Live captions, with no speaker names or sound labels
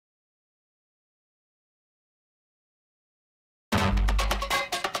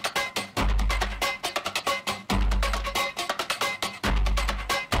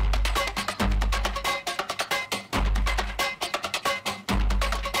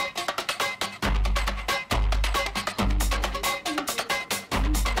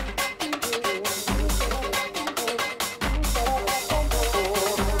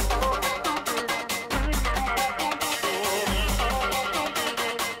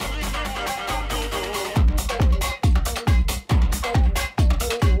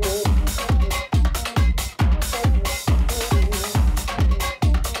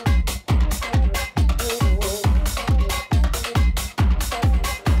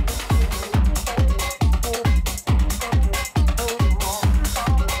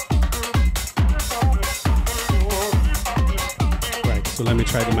me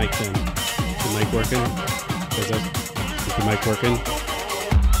try the mic then. Is the mic working? Is the mic working?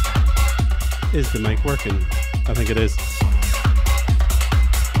 Is the mic working? I think it is.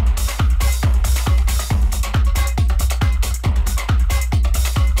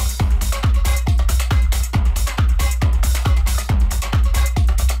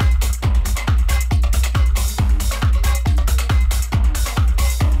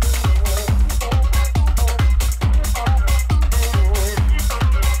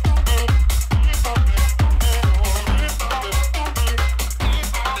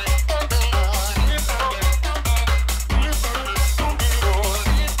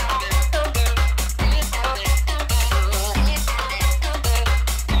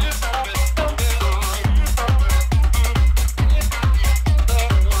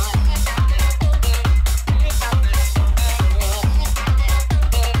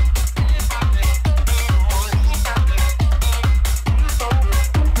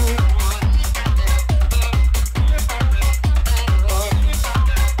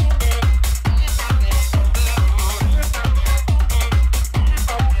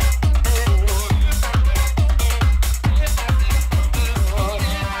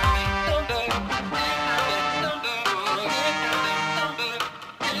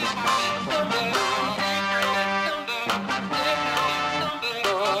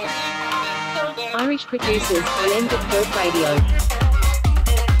 Producers on M DeClerk Radio.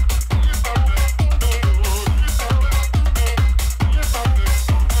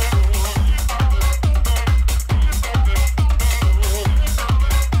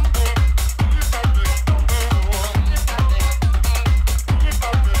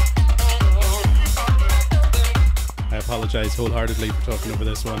 I apologise wholeheartedly for talking over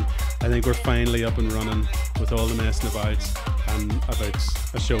this one. I think we're finally up and running with all the messing about and about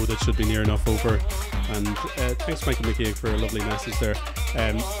a show that should be near enough over. And thanks Michael McKeag for a lovely message there.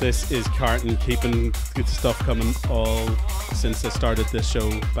 This is Carton, keeping good stuff coming all since I started this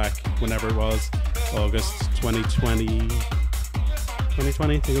show back whenever it was, August 2020 I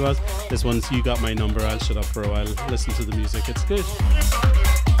think it was. This one's You Got My Number. I'll shut up for a while, listen to the music, it's good.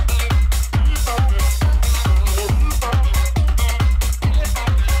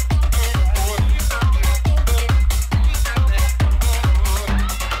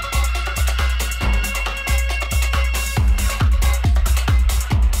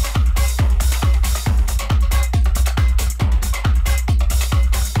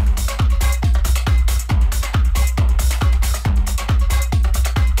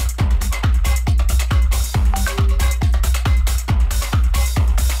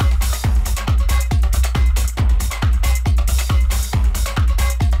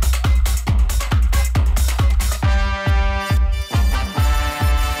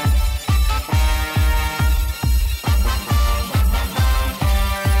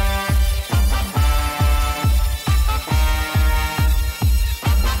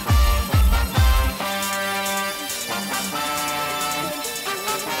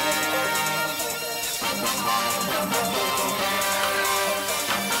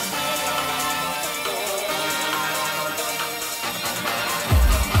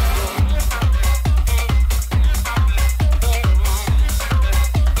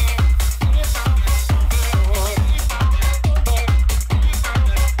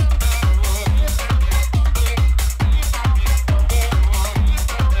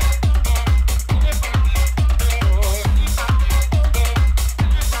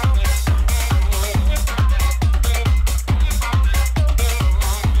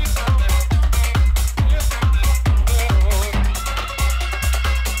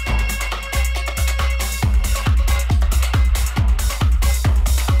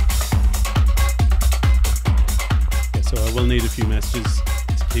 Need a few messages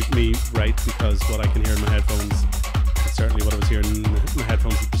to keep me right, because what I can hear in my headphones, certainly what I was hearing in my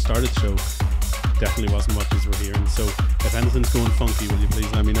headphones at the start of the show, definitely wasn't what you were hearing. So if anything's going funky, will you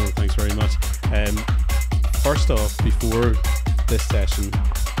please let me know? Thanks very much. First off, before this session,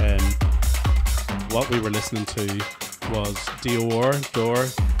 what we were listening to was Door,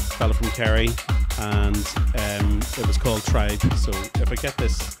 fella from Kerry, and it was called Tribe. So if I get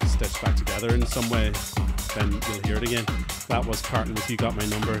this stitched back together in some way, then you'll hear it again. That was Carton with You Got My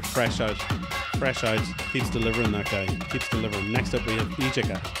Number. Fresh out, keeps delivering, that guy, keeps delivering. Next up we have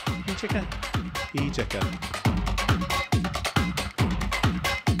Ejika.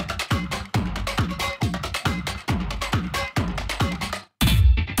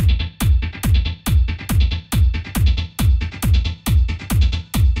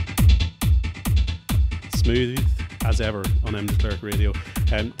 Smooth as ever on M DeClerk Radio.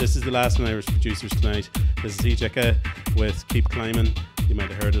 This is the last of Irish producers tonight. This is Ejika with Keep Climbing. You might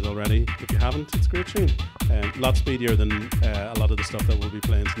have heard it already. If you haven't, it's a great tune. A lot speedier than a lot of the stuff that we'll be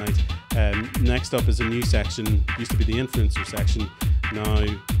playing tonight. Next up is a new section. Used to be the influencer section. Now,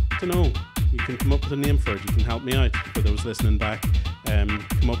 I don't know. You can come up with a name for it. You can help me out for those listening back.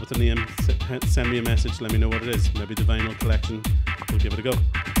 Come up with a name. Send me a message. Let me know what it is. Maybe the vinyl collection. We'll give it a go.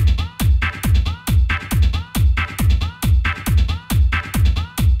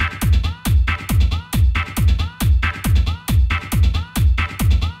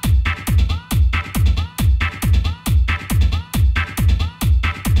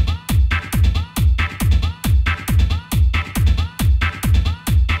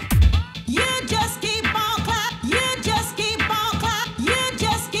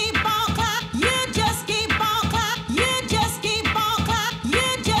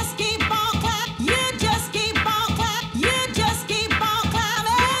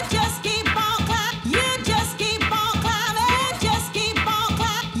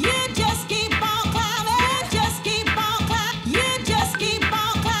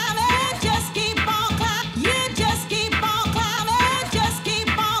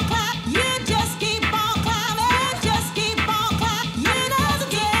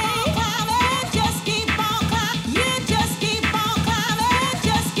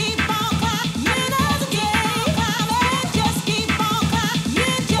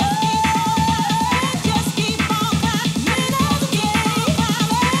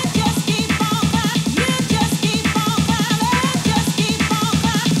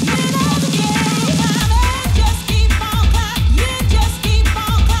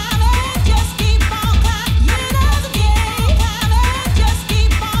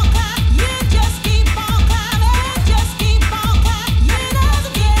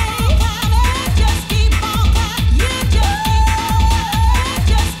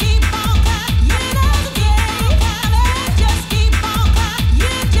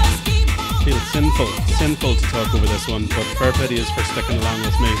 Sinful to talk over this one, but fair play is for sticking along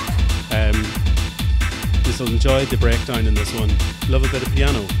with me. You'll enjoy the breakdown in this one. Love a bit of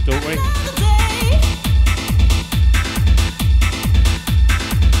piano, don't we?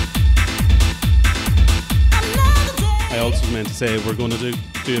 I also meant to say we're going to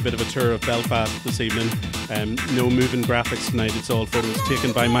do a bit of a tour of Belfast this evening. No moving graphics tonight, it's all photos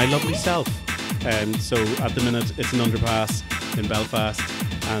taken by my lovely self. So at the minute it's an underpass in Belfast,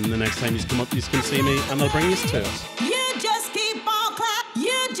 and the next time you come up you can see me and I'll bring you to it.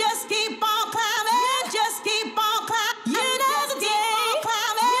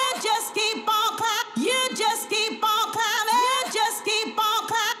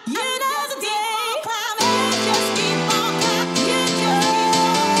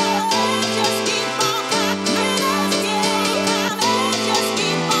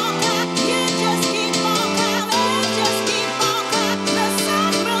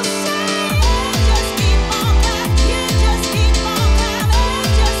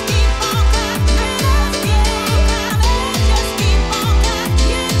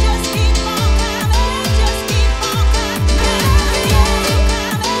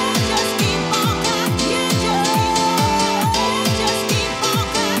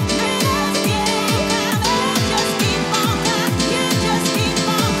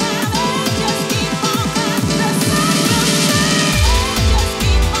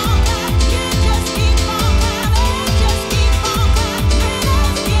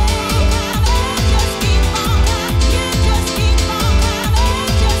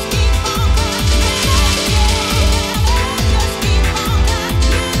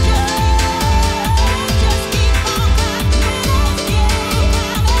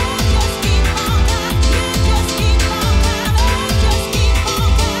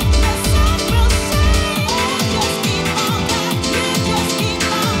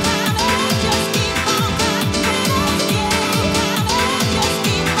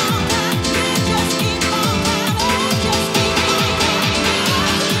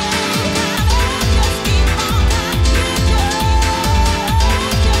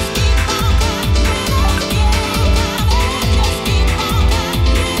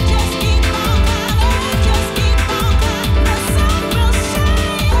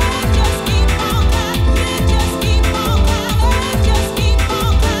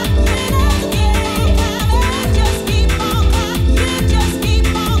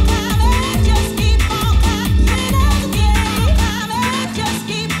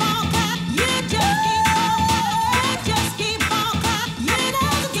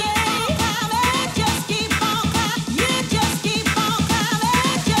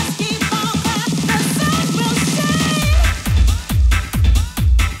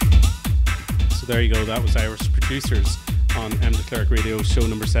 There you go, that was Irish producers on M DeClerk Radio, show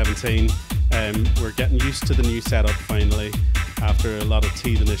number 17. We're getting used to the new setup finally after a lot of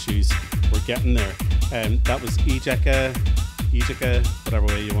teething issues. We're getting there. That was Ejeka, whatever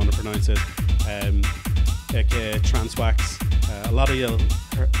way you want to pronounce it, aka Transwax. A lot of you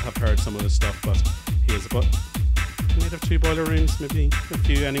have heard some of his stuff, but he is about made of 2 boiler rooms, maybe a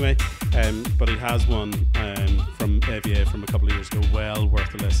few anyway. But he has one from AVA from a couple of years ago, well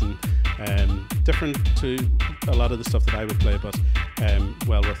worth a listen. Different to a lot of the stuff that I would play, but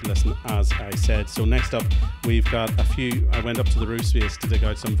well worth a listen, as I said. So next up, we've got a few. I went up to the roof space to dig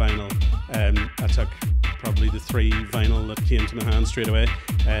out some vinyl. I took probably the 3 vinyl that came to my hand straight away.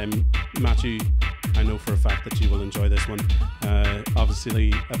 Matthew, I know for a fact that you will enjoy this one.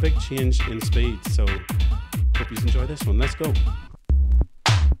 Obviously, a big change in speed, so hope you enjoy this one. Let's go.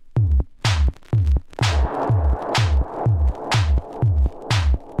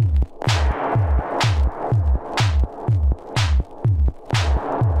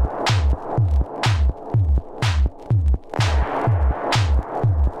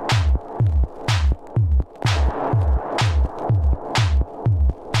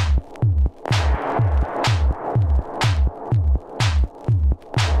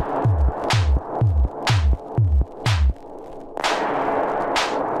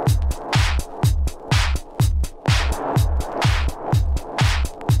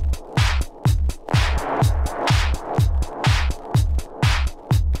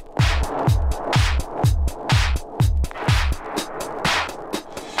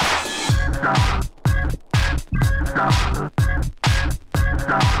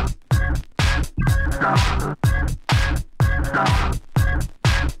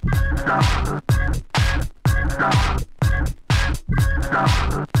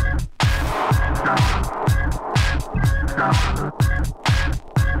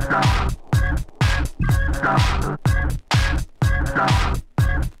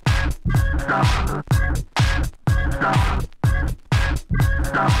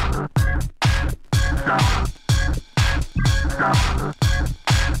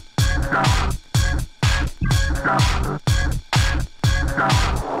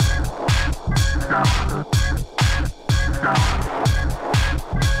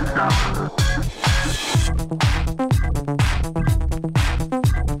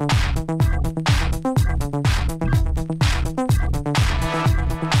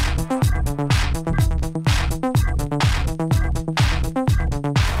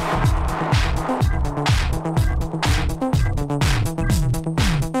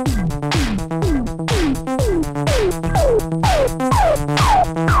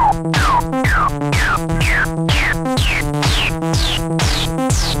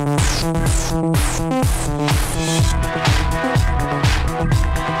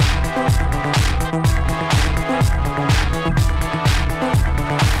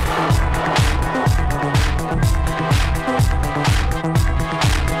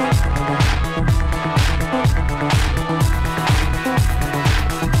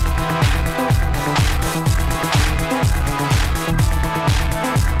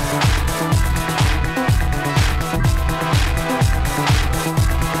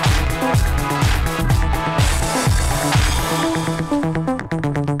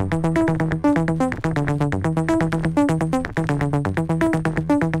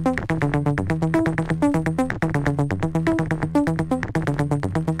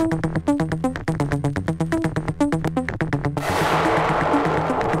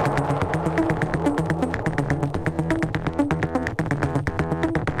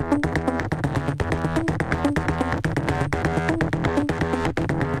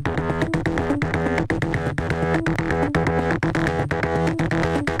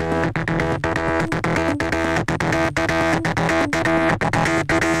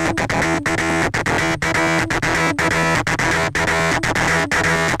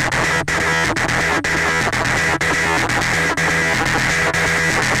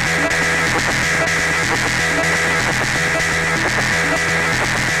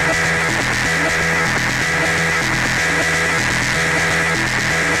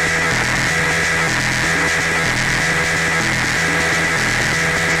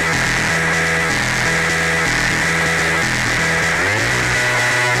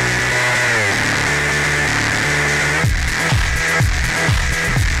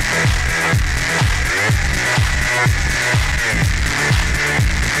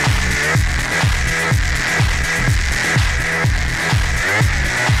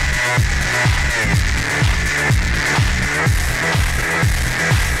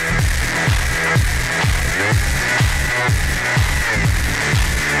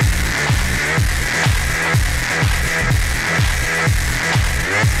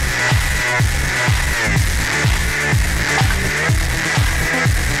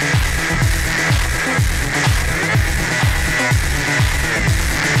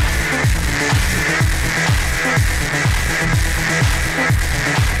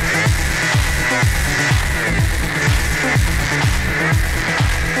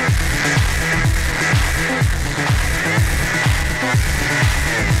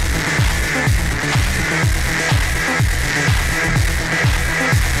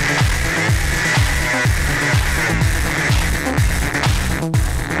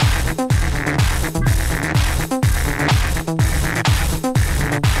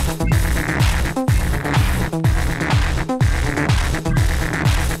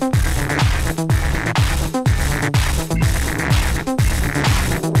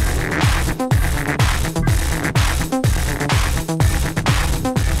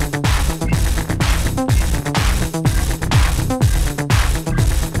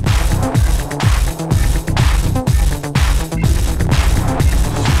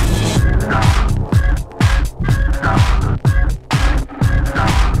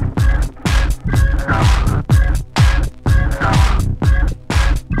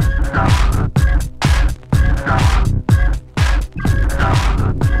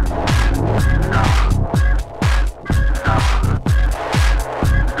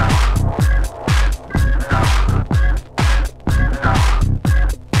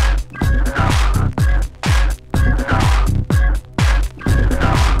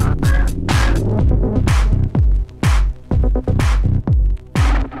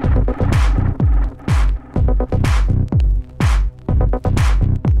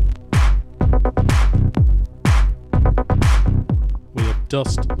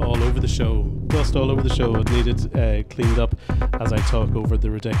 all over the show. Dust all over the show. It needed cleaned up as I talk over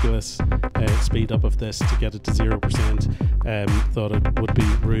the ridiculous speed up of this to get it to 0%. Thought it would be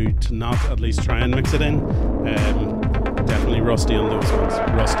rude to not at least try and mix it in. Definitely rusty on those ones.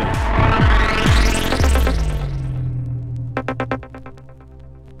 Rusty.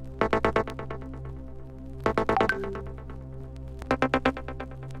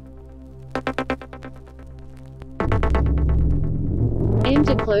 M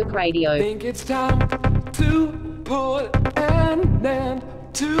DeClerk Radio. Think it's time to put an end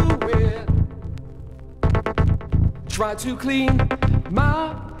to it. Try to clean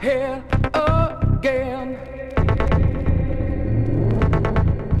my hair again.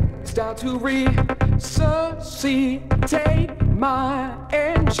 Start to resuscitate my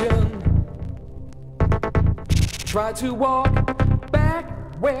engine. Try to walk back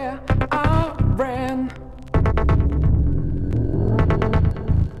where I ran.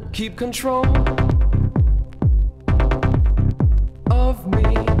 Keep control of me.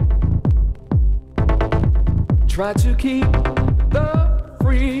 Try to keep the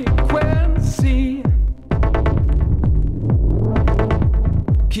frequency.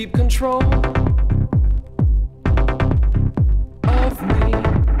 Keep control of me.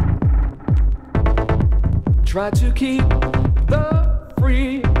 Try to keep the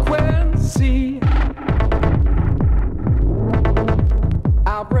frequency.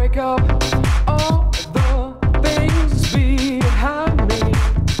 I'll break up all the things behind me.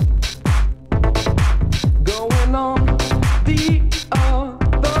 Going on the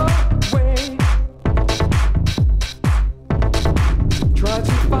other way. Try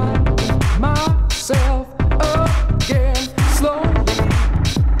to find myself again slowly.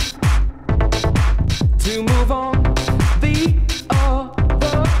 To move on the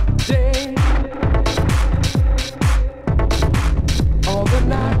other day. All the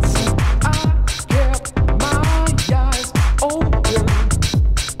nights I kept my eyes open.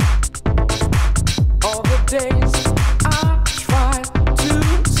 All the days I tried to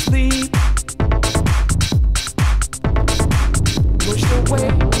sleep. Pushed away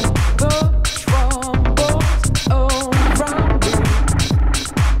the troubles around me.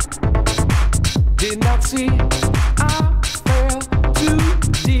 Did not see I fell too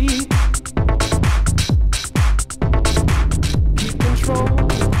deep. Keep control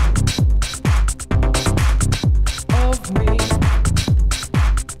of me.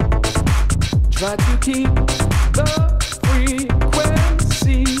 Try to keep the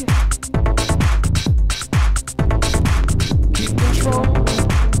frequency. Keep control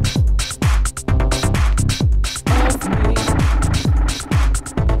of me.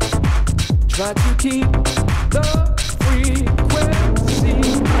 Try to keep the frequency.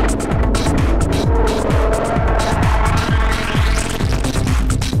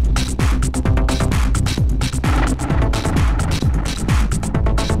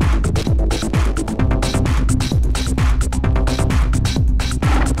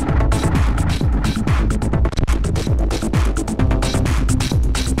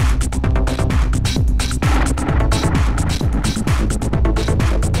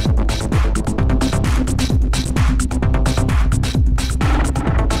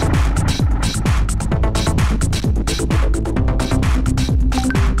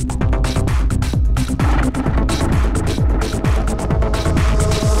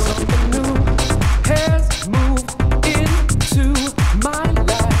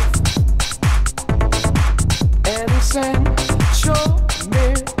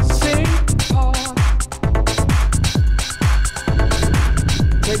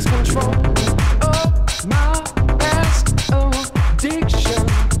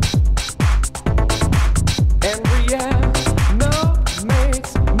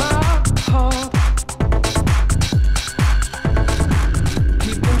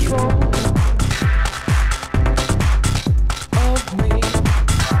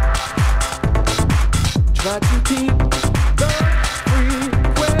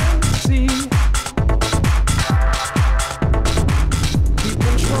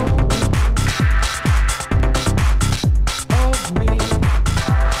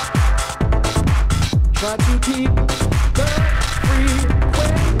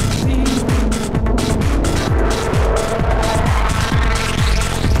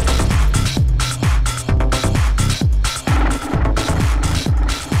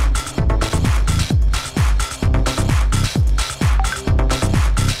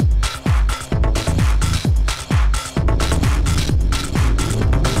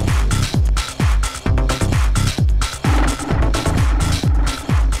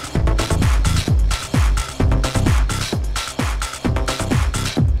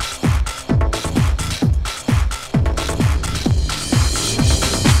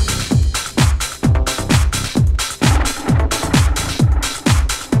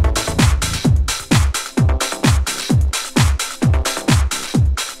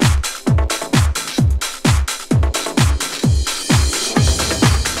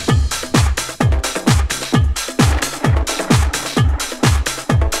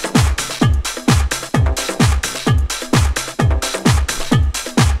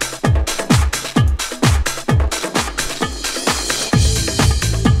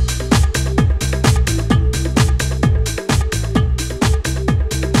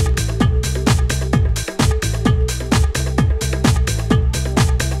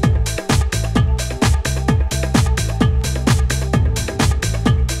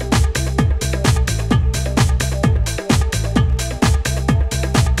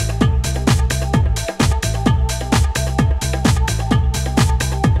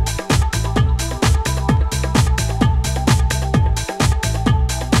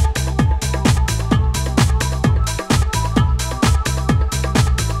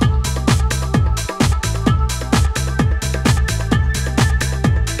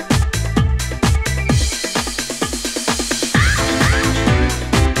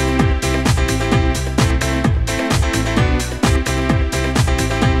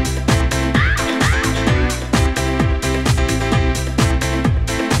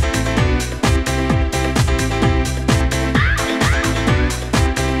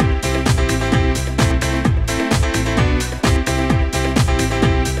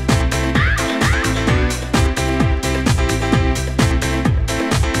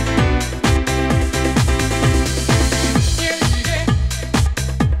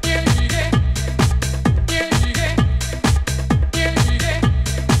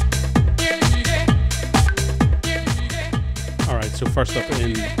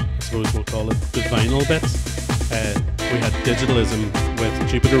 suppose we'll call it the vinyl bit. We had Digitalism with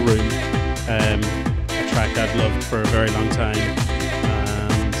Jupiter Room, a track I've loved for a very long time,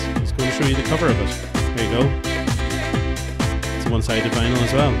 and I was going to show you the cover of it. There you go. It's a one-sided vinyl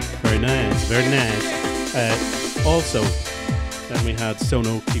as well. Very nice, very nice. Also, then we had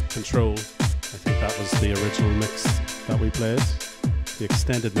Sono Keep Control. I think that was the original mix that we played. The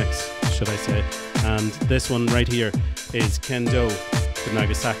extended mix, should I say. And this one right here is Kendo, the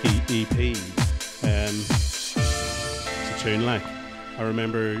Nagasaki EP. It's a tune like. I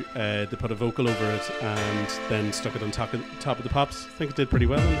remember they put a vocal over it and then stuck it on top of the pops. I think it did pretty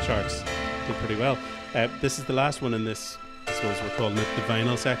well in the charts. Did pretty well. This is the last one in this, I suppose we're calling it the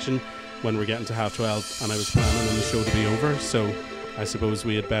vinyl section, when we're getting to 12:30, and I was planning on the show to be over, so I suppose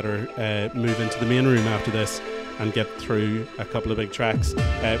we had better move into the main room after this and get through a couple of big tracks.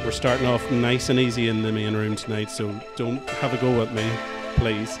 We're starting off nice and easy in the main room tonight, so don't have a go at me,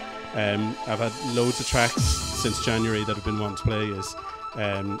 please. I've had loads of tracks since January that I've been wanting to play is,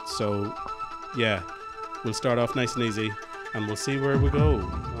 so yeah, we'll start off nice and easy and we'll see where we go.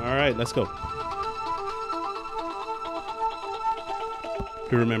 Alright, let's go.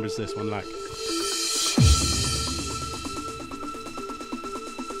 Who remembers this one, like?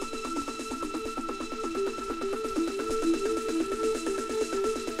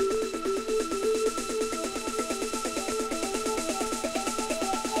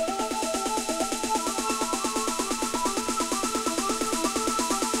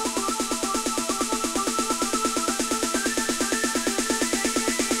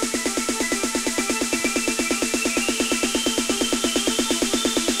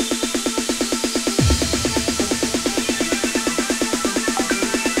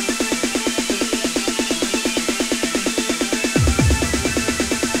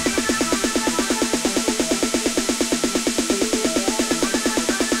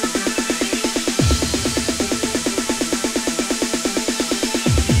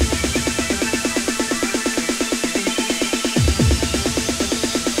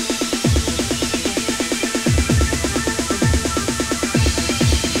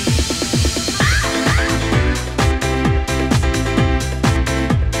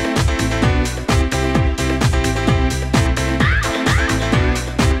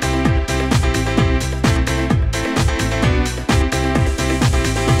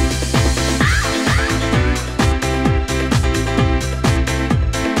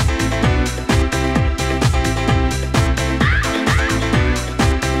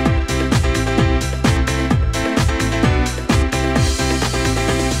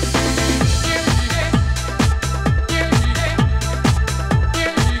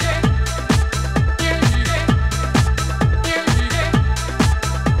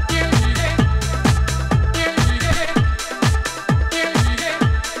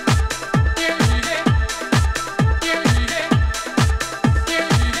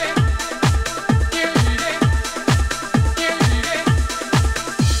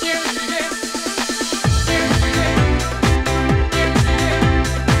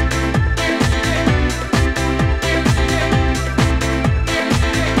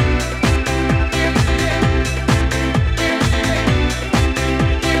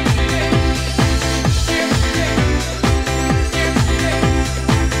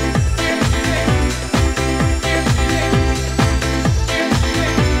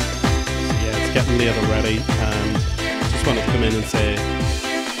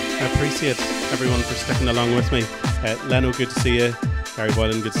 Everyone for sticking along with me. Leno, good to see you. Gary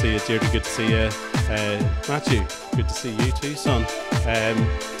Boylan, good to see you. Deirdre, good to see you. Matthew, good to see you too, son.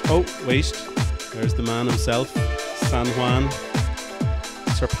 Oh, wait, there's the man himself, San Juan.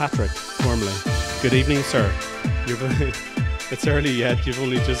 Sir Patrick, formally. Good evening, sir. It's early yet. You've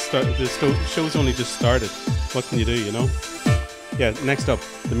only just started. The show's only just started. What can you do, you know? Yeah, next up,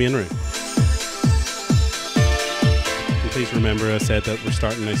 the main room. Please remember I said that we're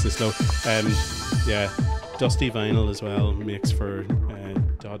starting nice and slow. Yeah, dusty vinyl as well makes for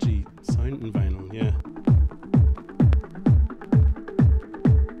dodgy sounding vinyl, yeah.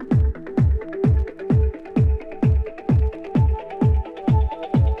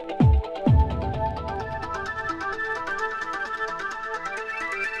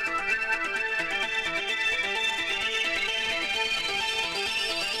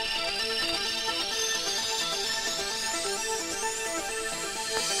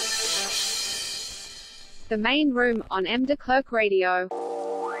 The Main Room on M DeClerk Radio.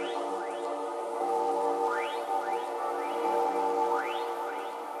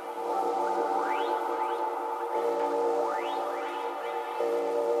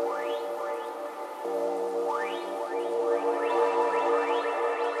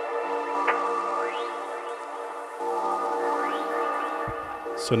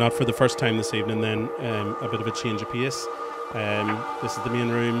 So not for the first time this evening then, a bit of a change of pace. This is the main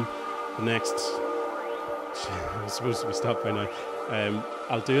room. The next, I'm supposed to be stopped by now.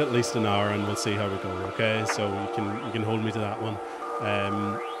 I'll do at least an hour and we'll see how we go, okay? So you can hold me to that one.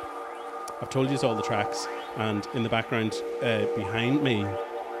 I've told you all the tracks, and in the background behind me,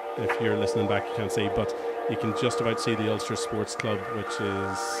 if you're listening back you can't see, but you can just about see the Ulster Sports Club, which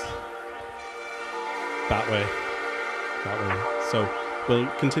is that way. So we'll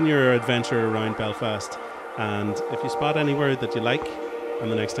continue our adventure around Belfast, and if you spot anywhere that you like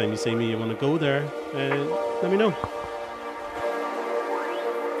and the next time you see me you want to go there, let me know.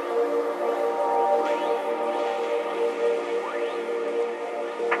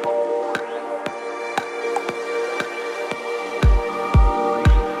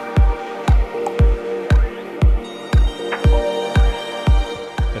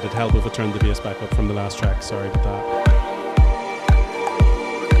 It'd help if I turned the bass back up from the last track, sorry about that.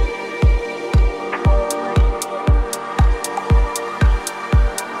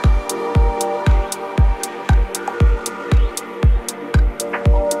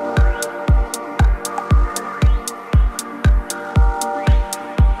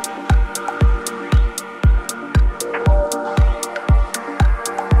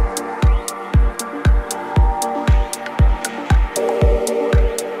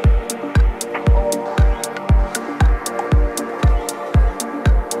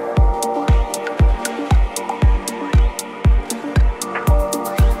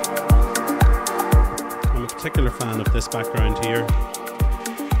 Background here,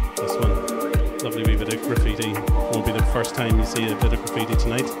 this one, lovely wee bit of graffiti. Won't be the first time you see a bit of graffiti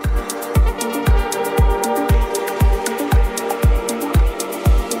tonight.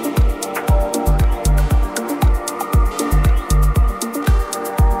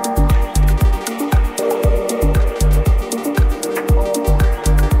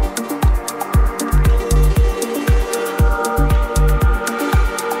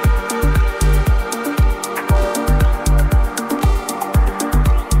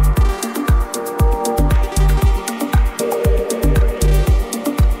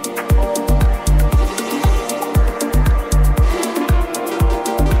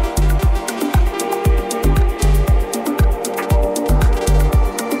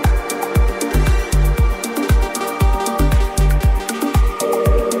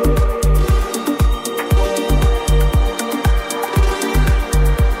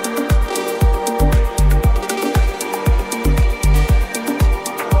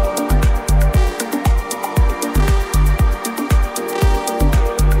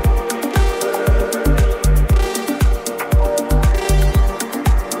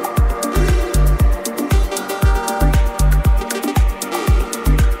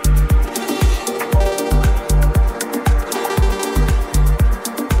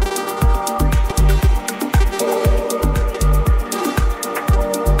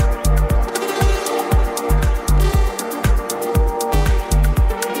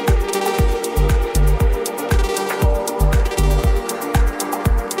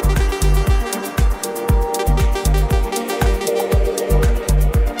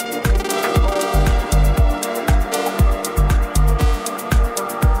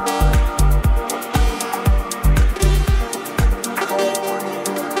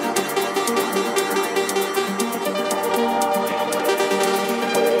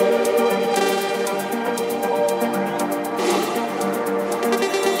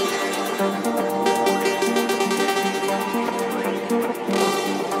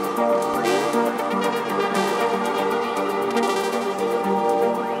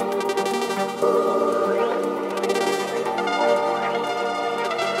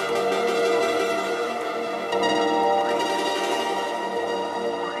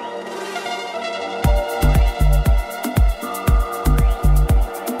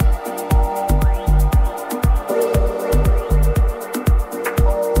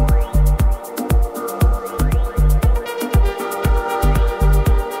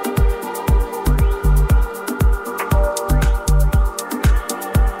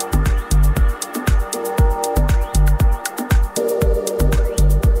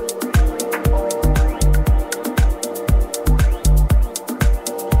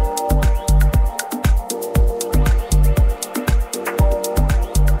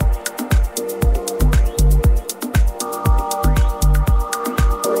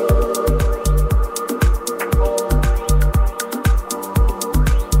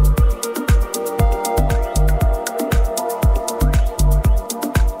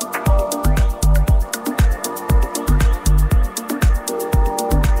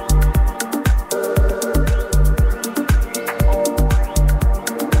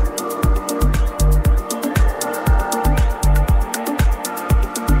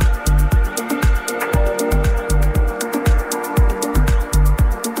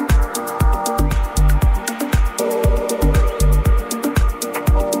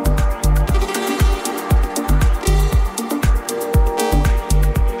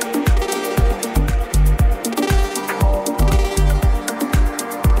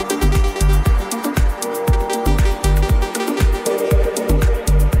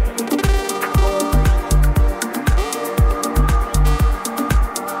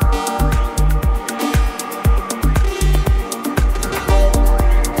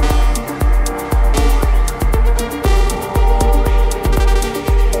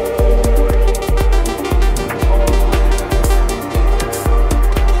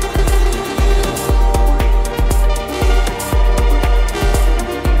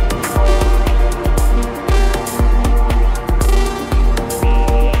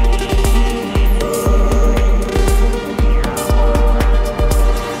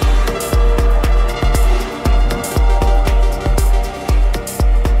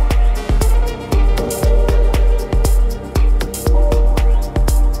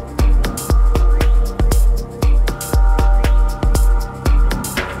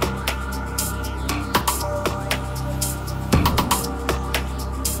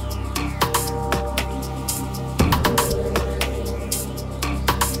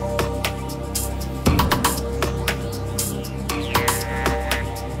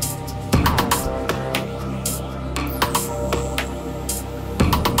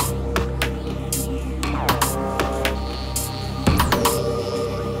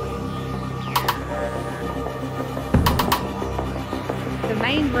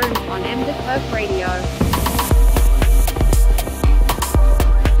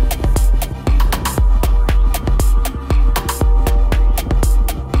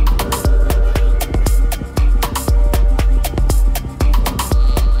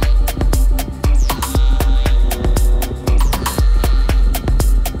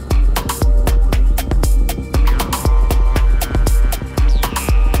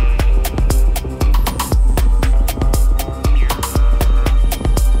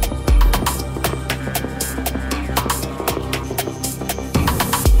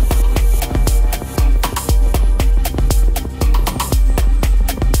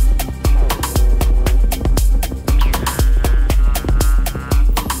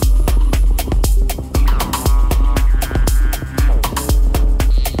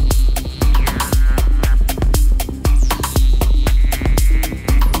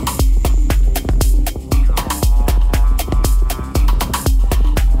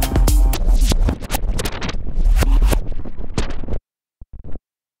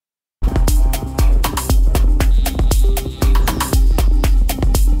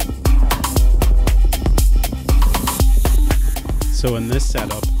 So in this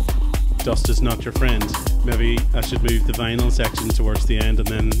setup, dust is not your friend. Maybe I should move the vinyl section towards the end, and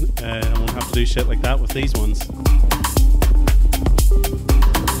then I won't have to do shit like that with these ones.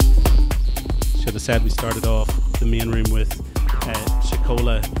 Should have said we started off the main room with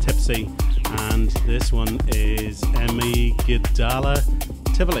Shikola Tipsy, and this one is Amygdala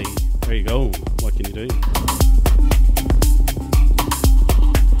Tivoli. There you go. What can you do?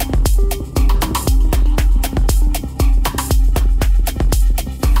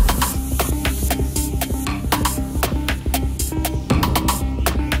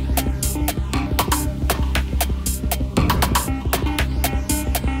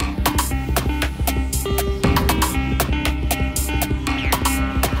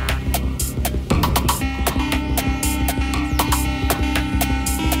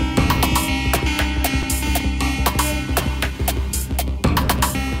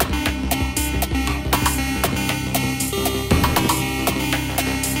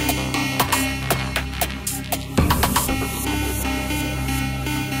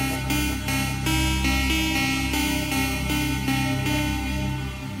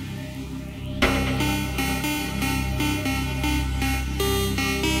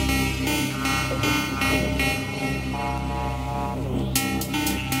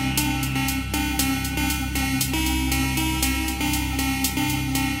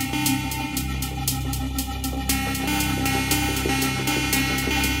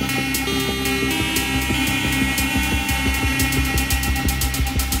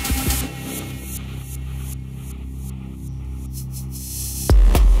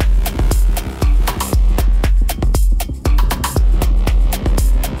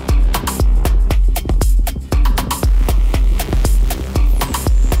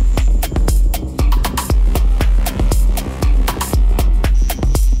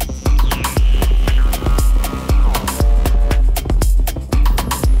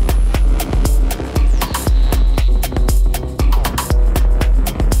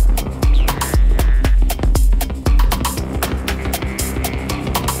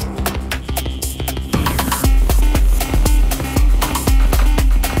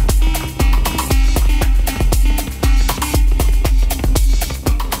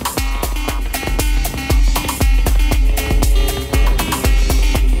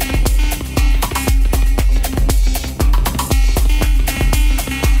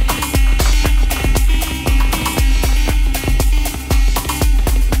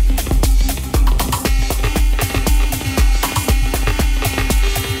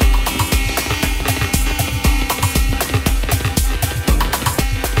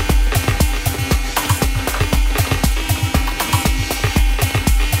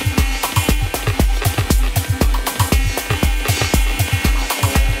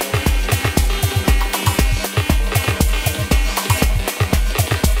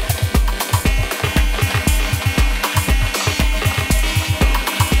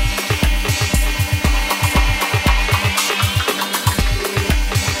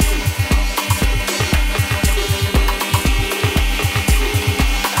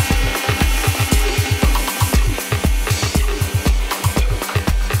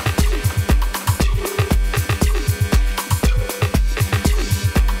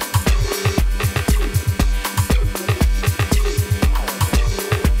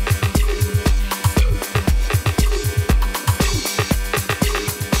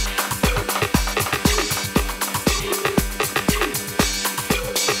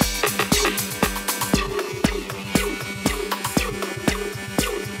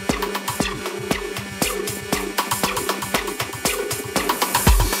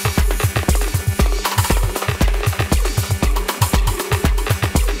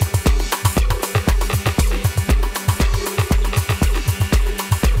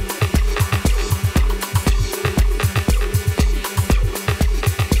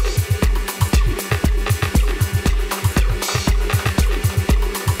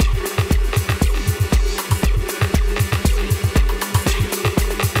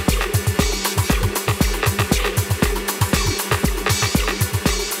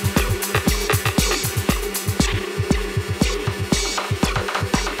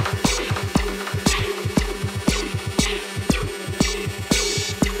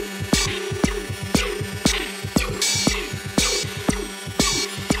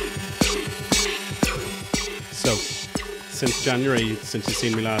 since January, since you've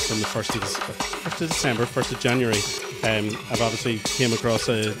seen me last on the 1st of December, 1st of January, I've obviously came across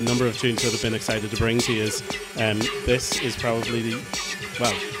a number of tunes that I've been excited to bring to you. This is probably the,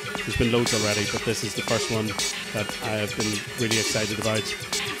 well, there's been loads already, but this is the first one that I have been really excited about.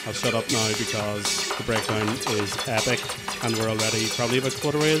 I'll shut up now because the breakdown is epic and we're already probably about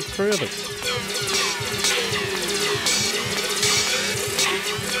quarter way through of it.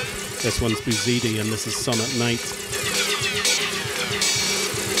 This one's Buzidi and this is Sun at Night.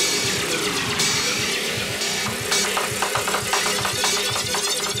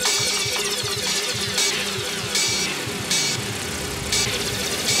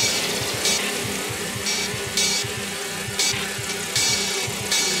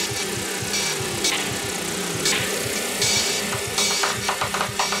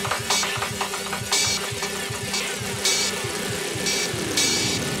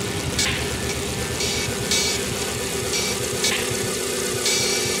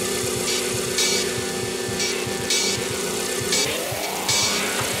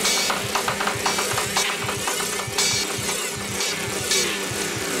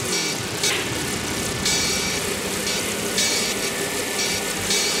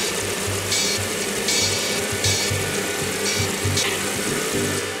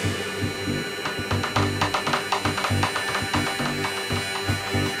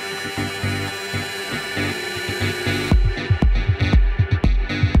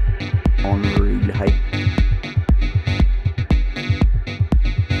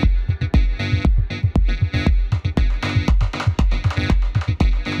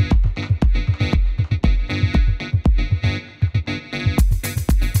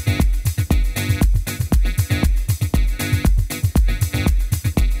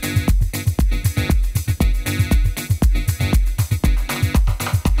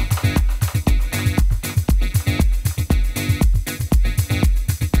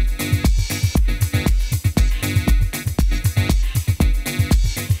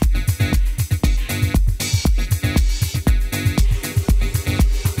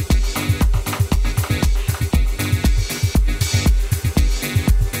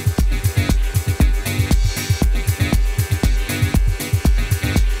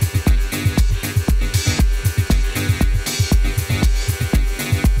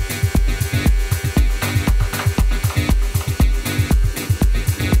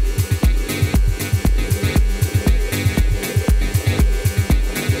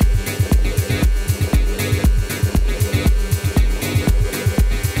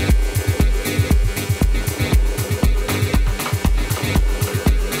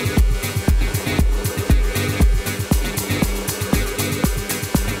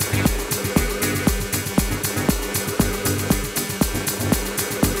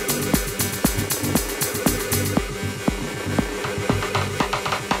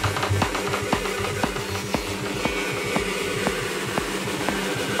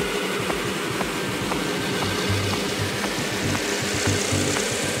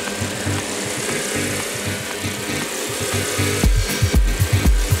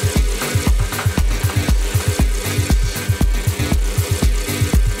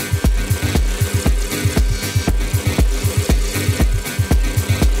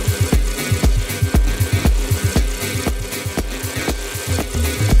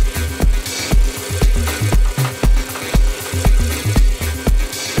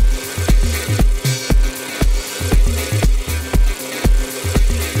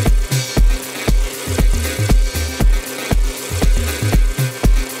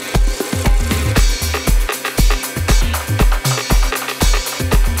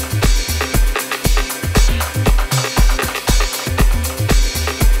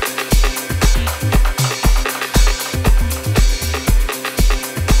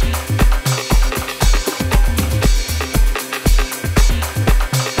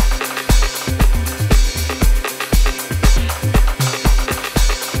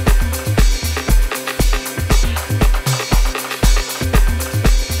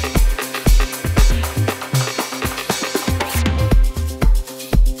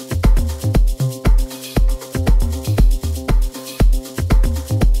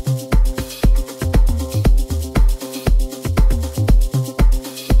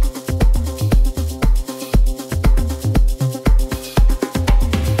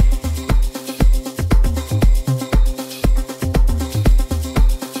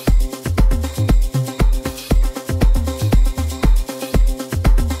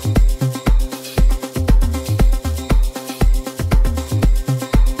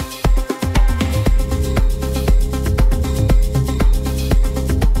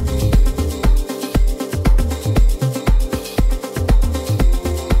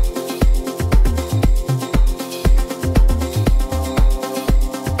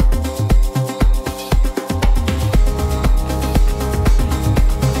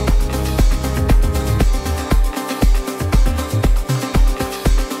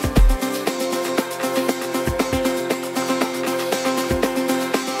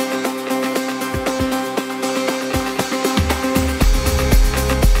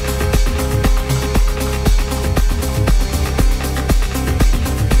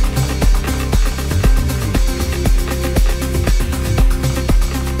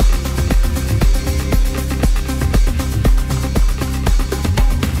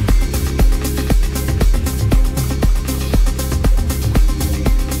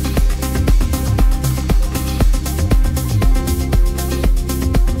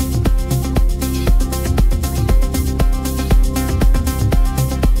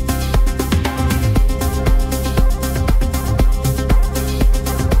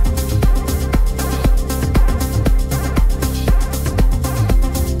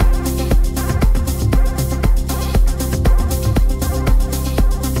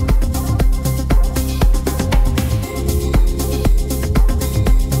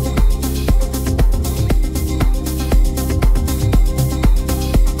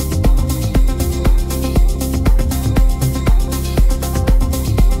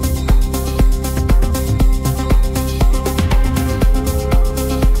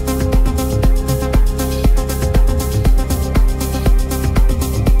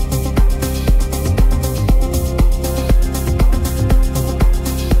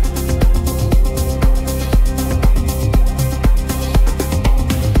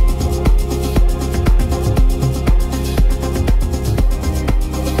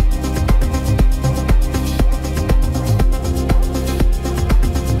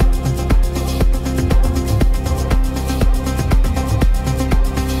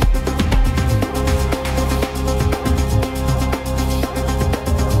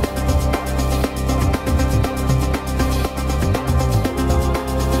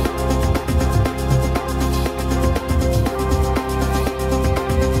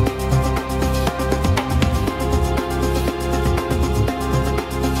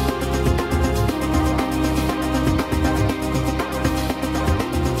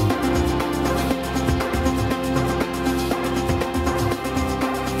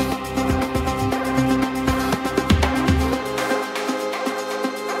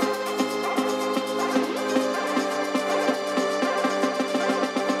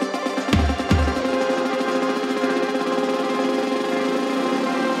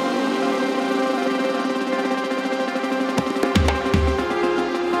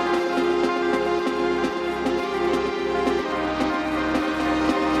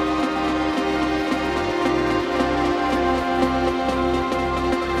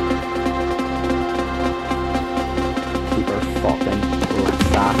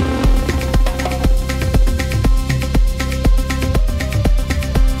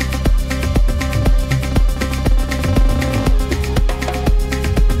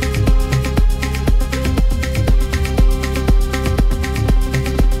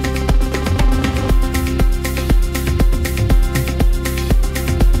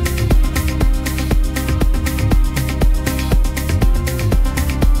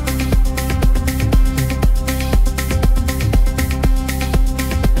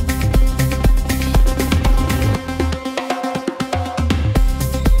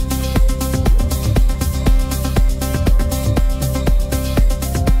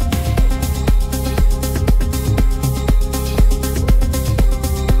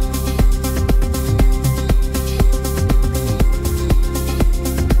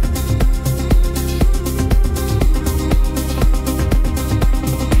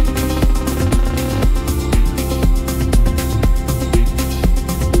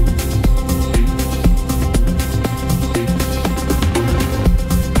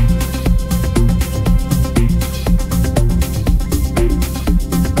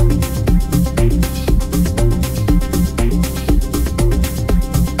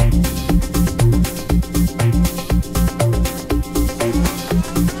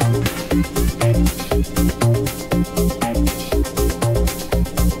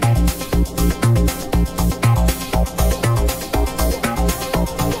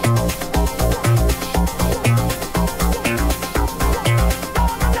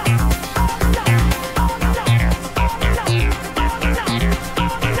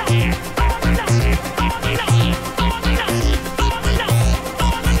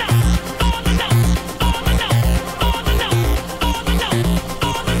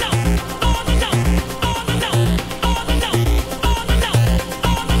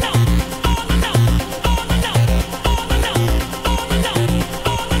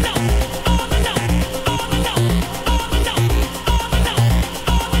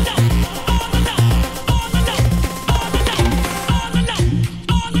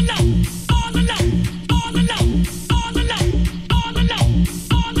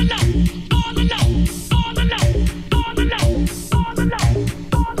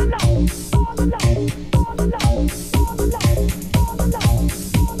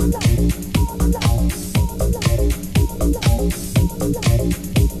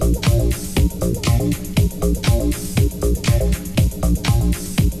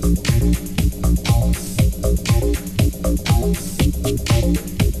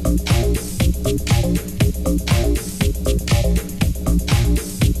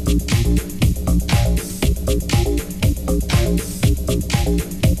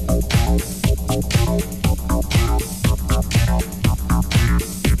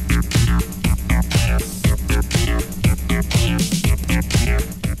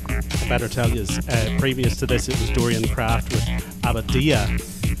 changes. Previous to this, it was Dorian Kraft with Abadia,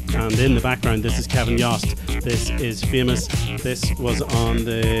 and in the background, this is Kevin Yost. This is Famous. This was on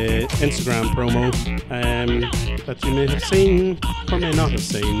the Instagram promo that you may have seen or may not have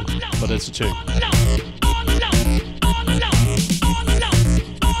seen, but it's a tune.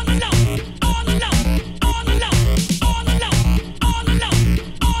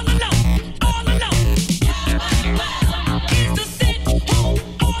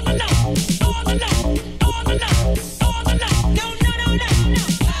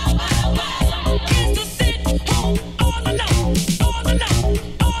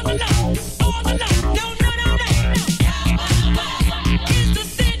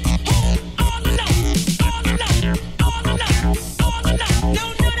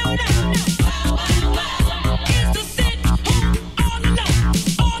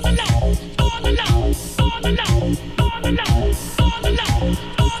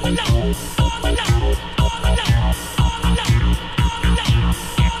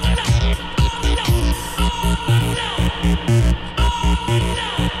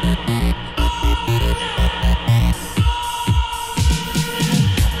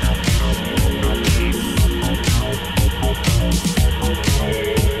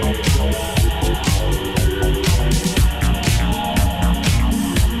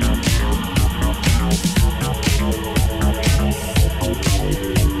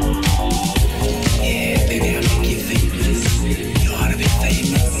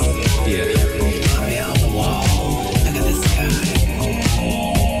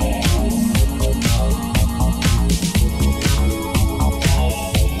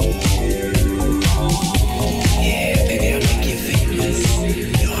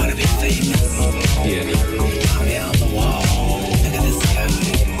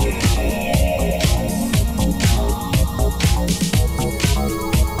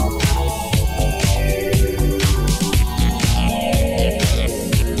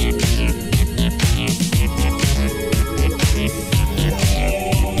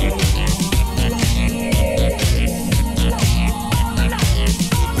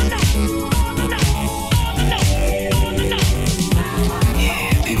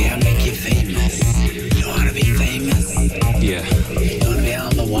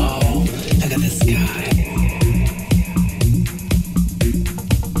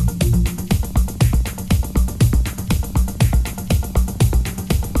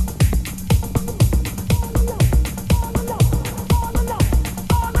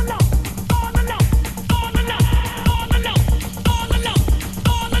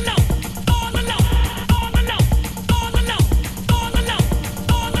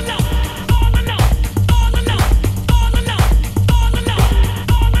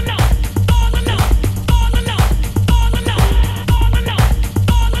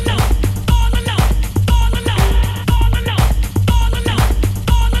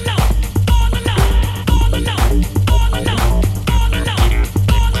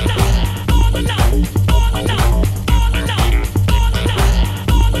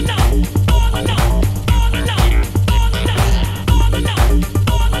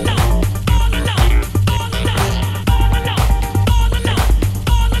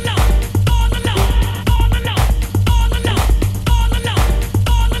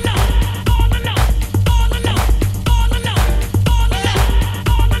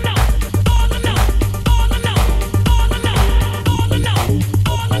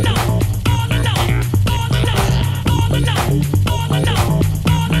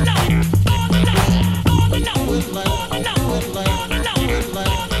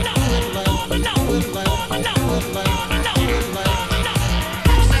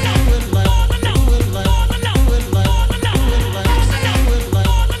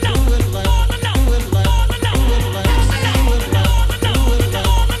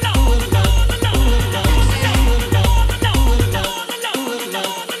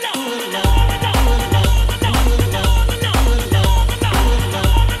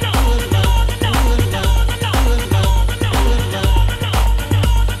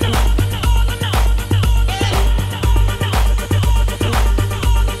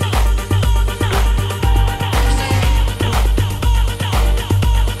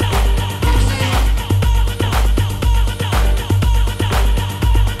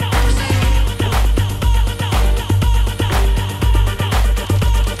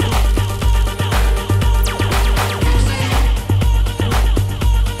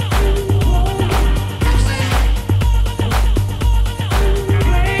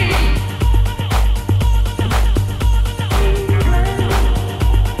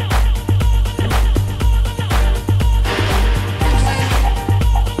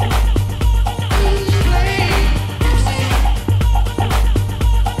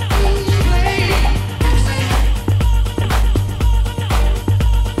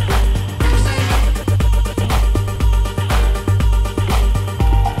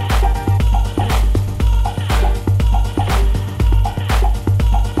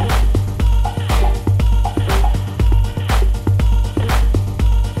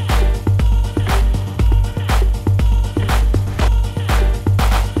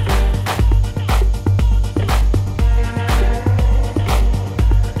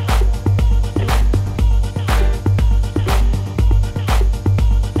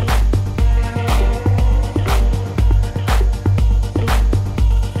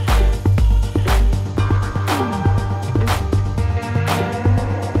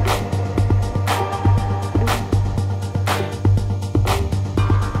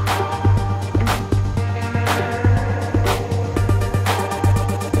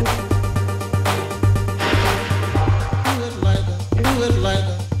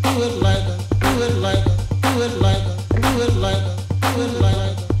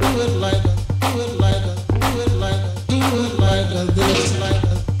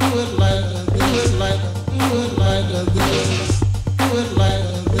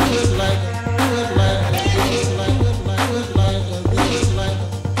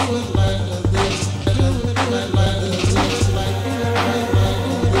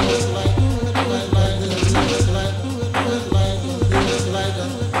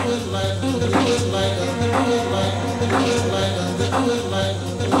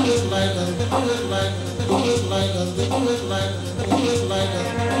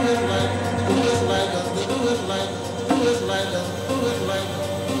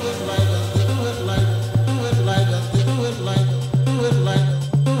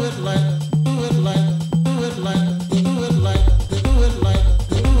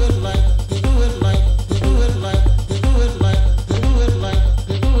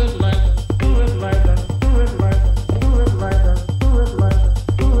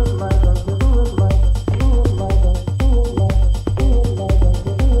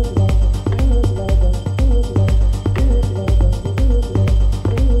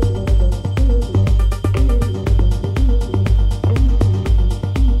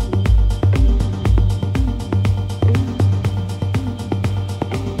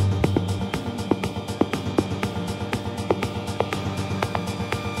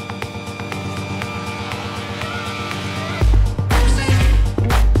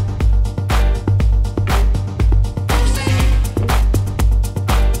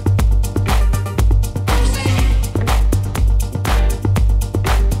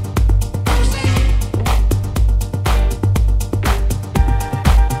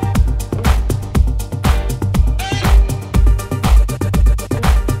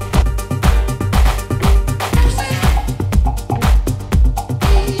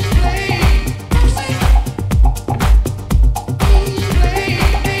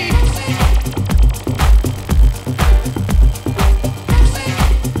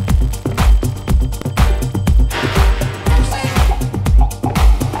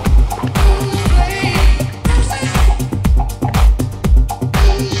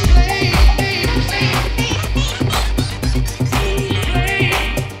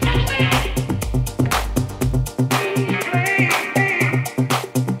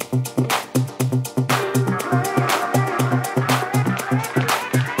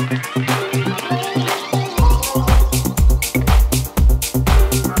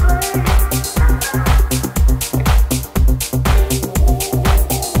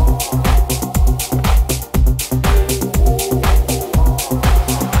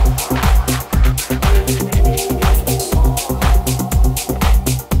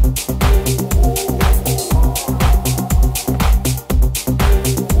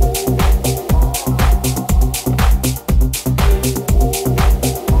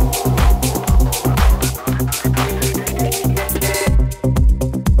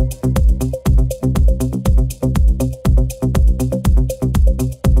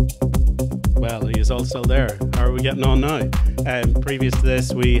 all still there. How are we getting on now? Previous to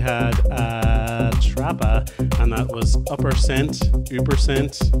this, we had Trappa, and that was upper cent, upper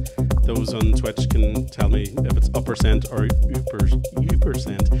cent. Those on Twitch can tell me if it's upper cent or upper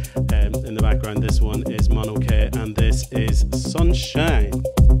cent. In the background, this one is Mono K, and this is Sunshine.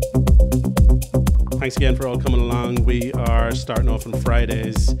 Thanks again for all coming along. We are starting off on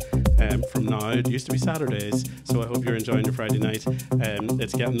Fridays from now. It used to be Saturdays, so I hope you're enjoying your Friday night.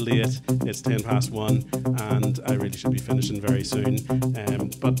 It's getting late. It's 1:10, and I really should be finishing very soon.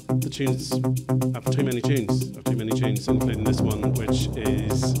 But the tunes, I have too many tunes, including this one, which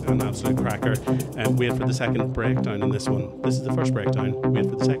is an absolute cracker. Wait for the second breakdown on this one. This is the first breakdown. Wait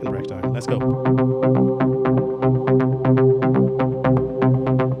for the second breakdown. Let's go.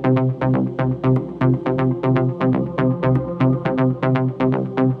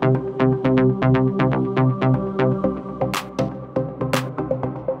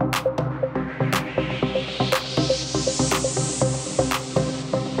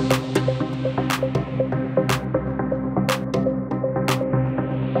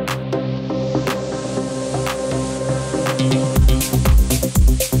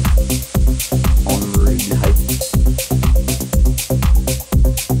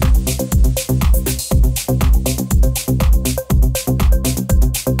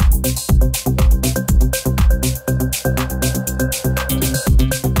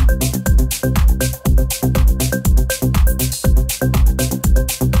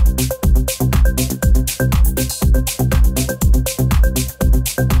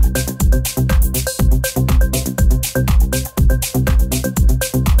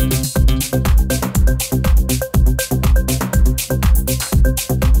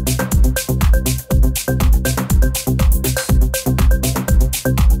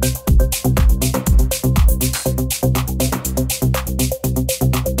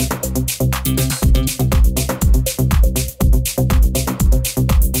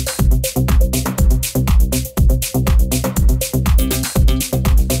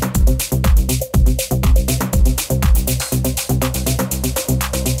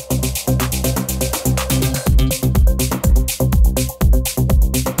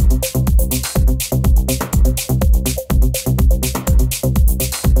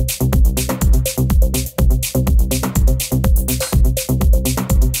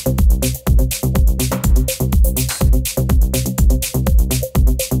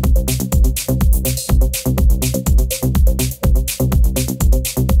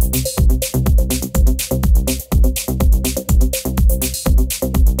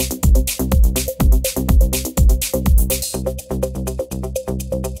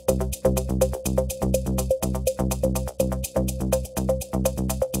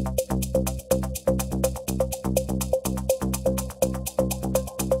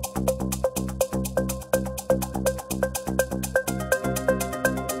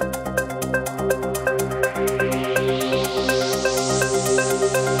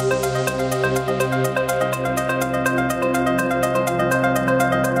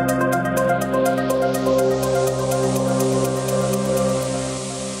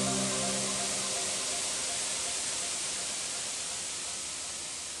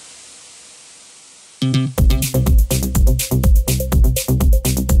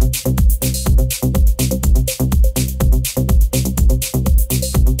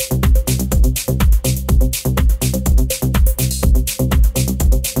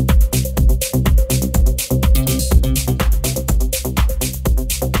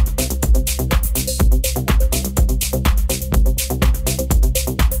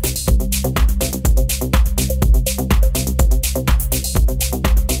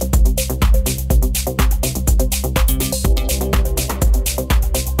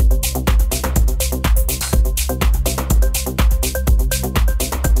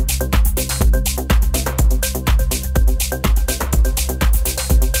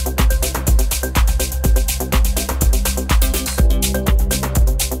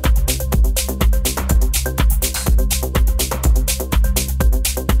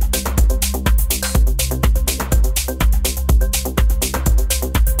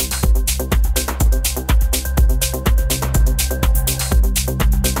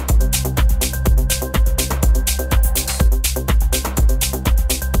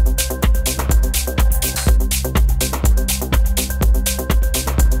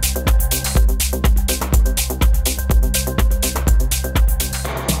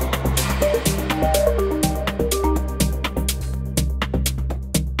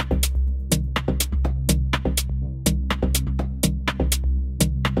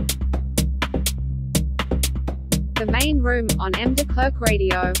 The main room on M DeClerk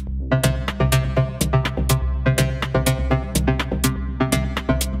Radio.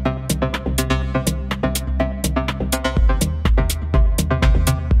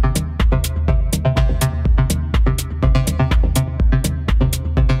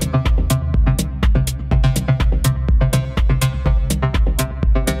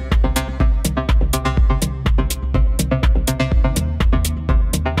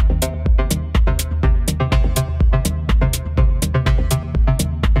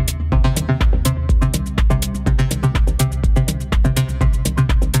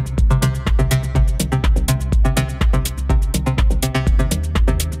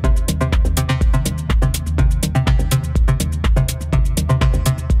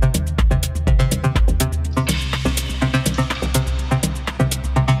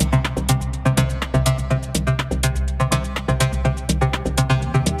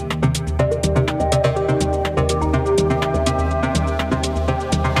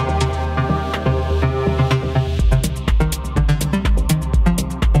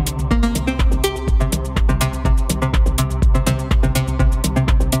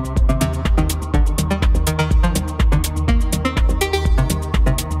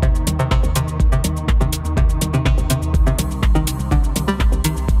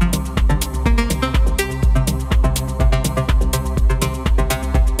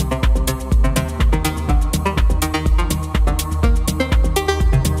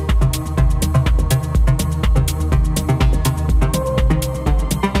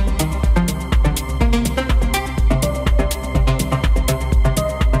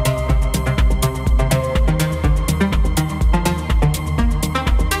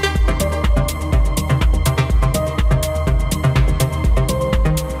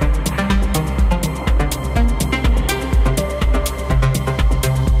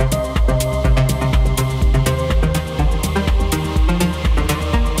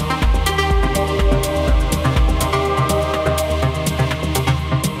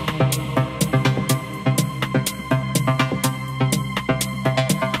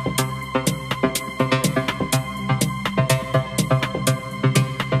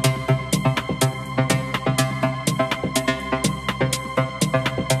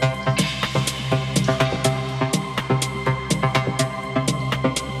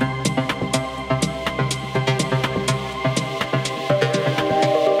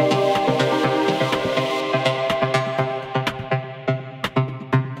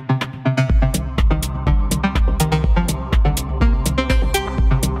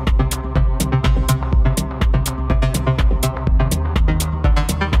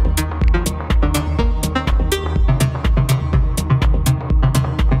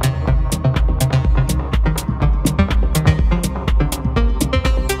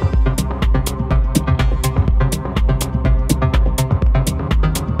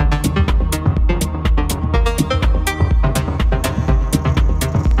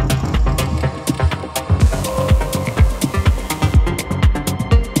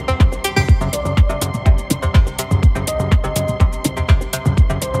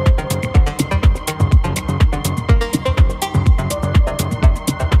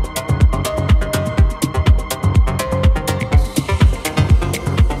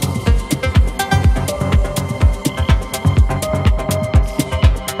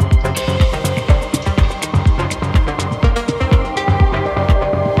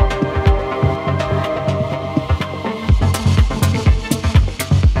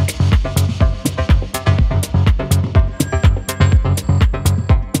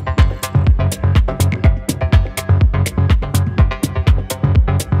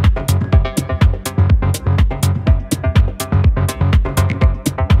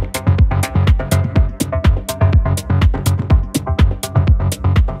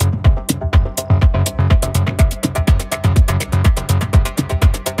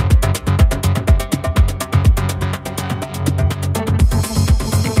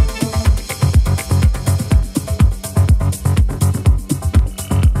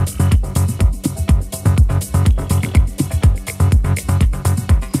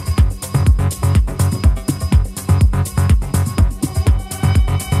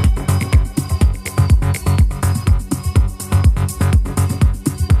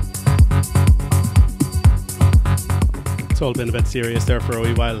 It's all been a bit serious there for a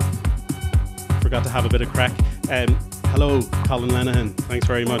wee while. Forgot to have a bit of crack. Hello, Colin Lenihan. Thanks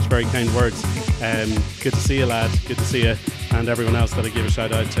very much. Very kind words. Good to see you, lad. Good to see you. And everyone else that I gave a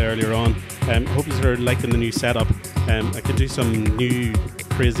shout out to earlier on. Hope you're liking the new setup. I can do some new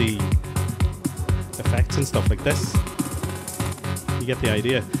crazy effects and stuff like this. You get the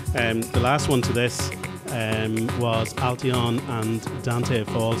idea. The last one to this was Altion and Dante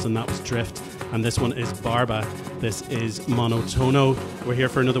Falls, and that was Drift. And this one is Barba. This is Monotono. We're here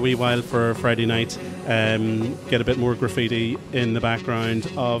for another wee while for Friday night. Get a bit more graffiti in the background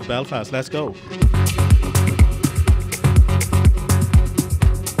of Belfast. Let's go.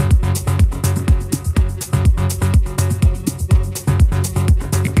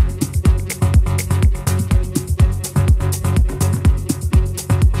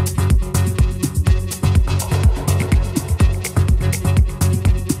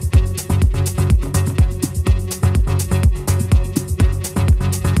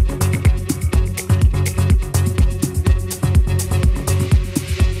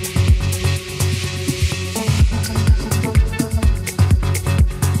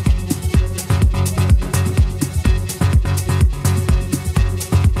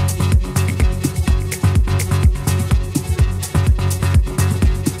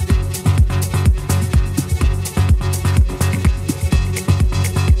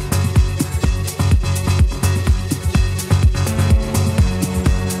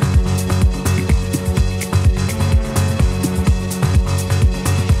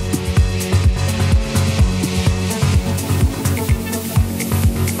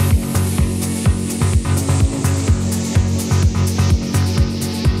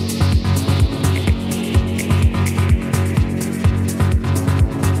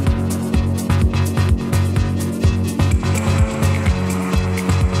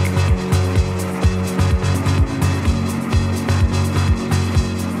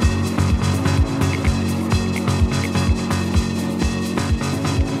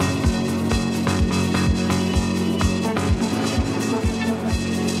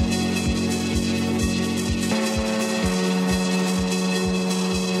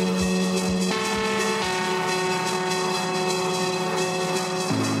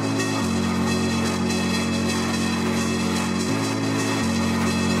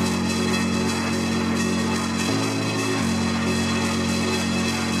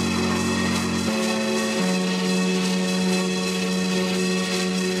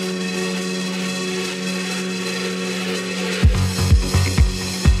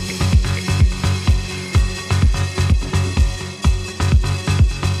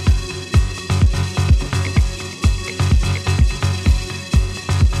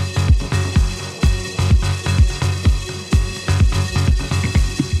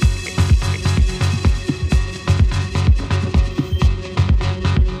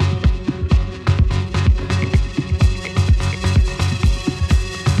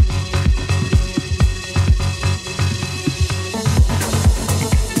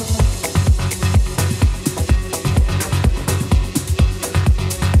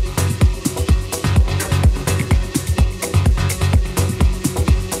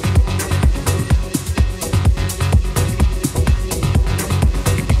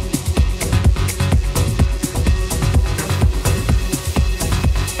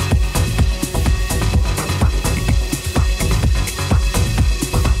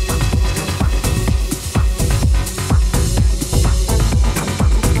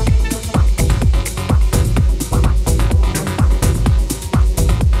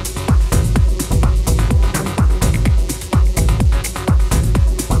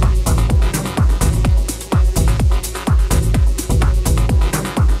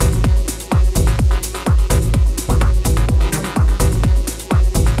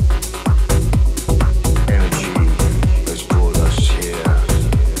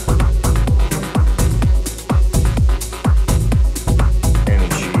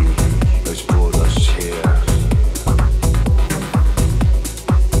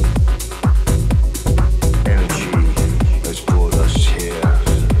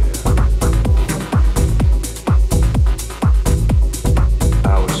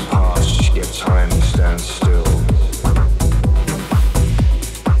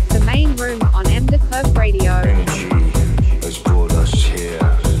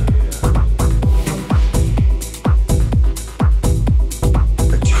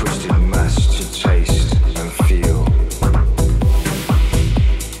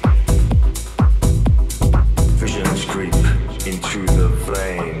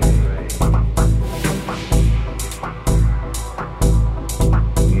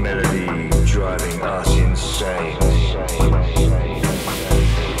 driving us insane.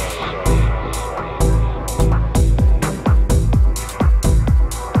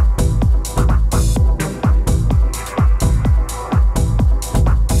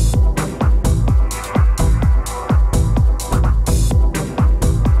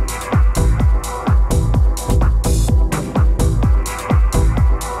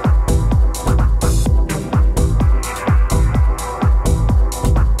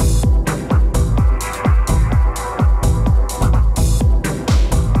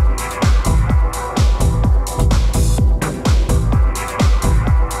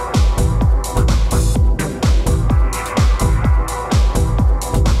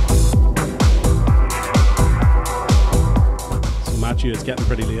 it's getting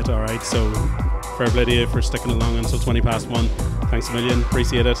pretty late, alright, so fair play to you for sticking along until 20 past 1. Thanks a million,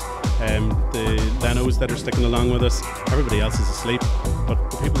 appreciate it. The Lenos that are sticking along with us, everybody else is asleep, but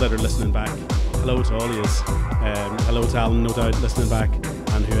the people that are listening back, hello to all of you. Hello to Alan, no doubt, listening back,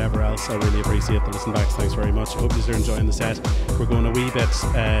 and whoever else. I really appreciate the listen backs. Thanks very much. I hope you're enjoying the set. We're going a wee bit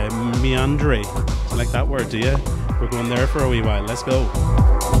meandering. Do you like that word, do you? We're going there for a wee while. Let's go.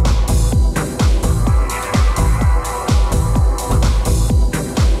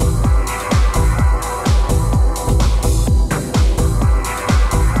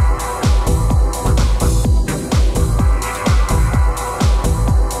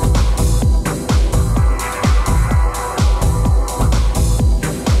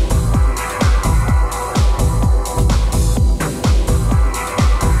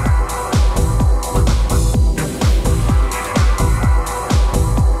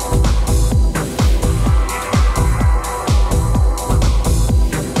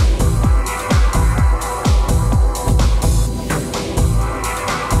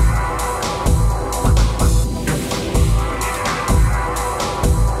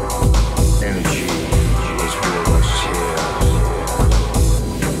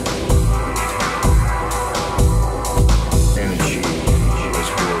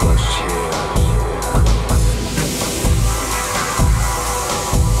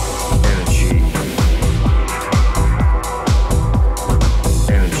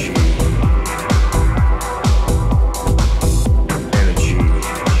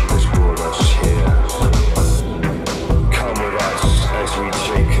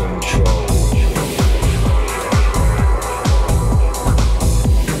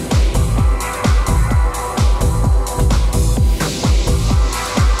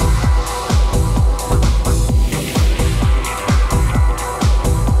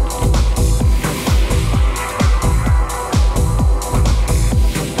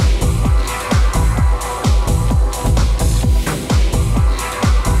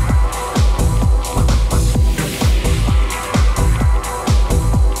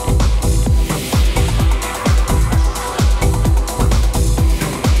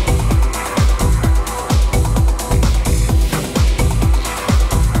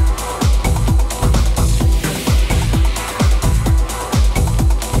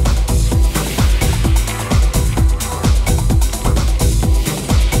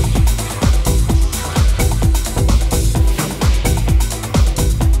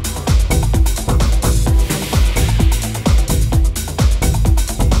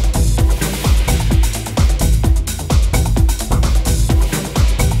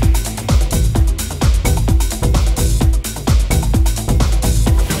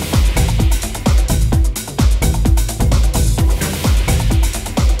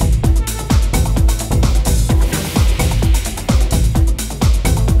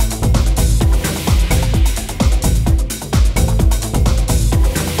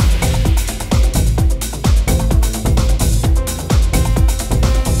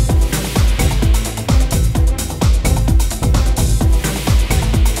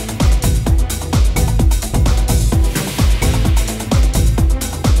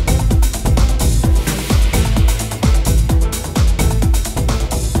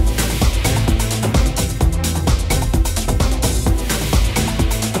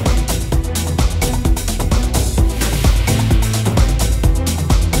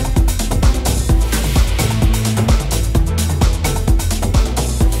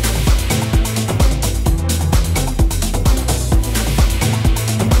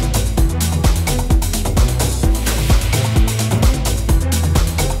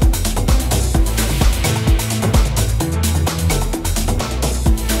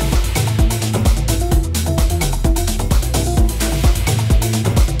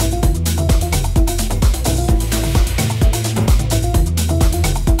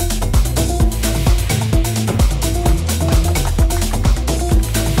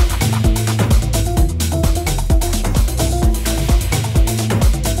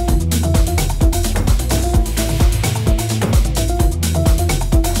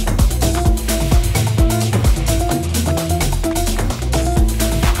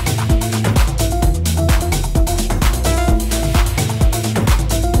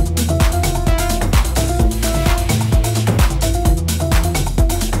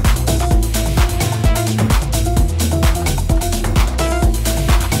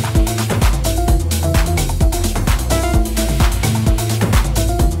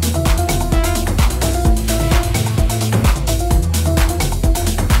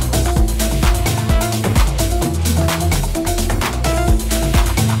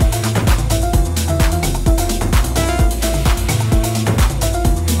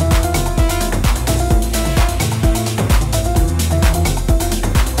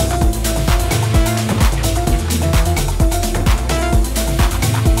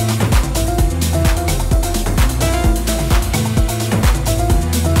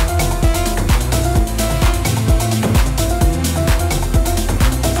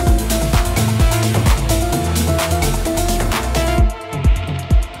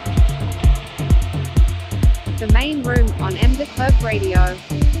 main room on M DeClerk Radio.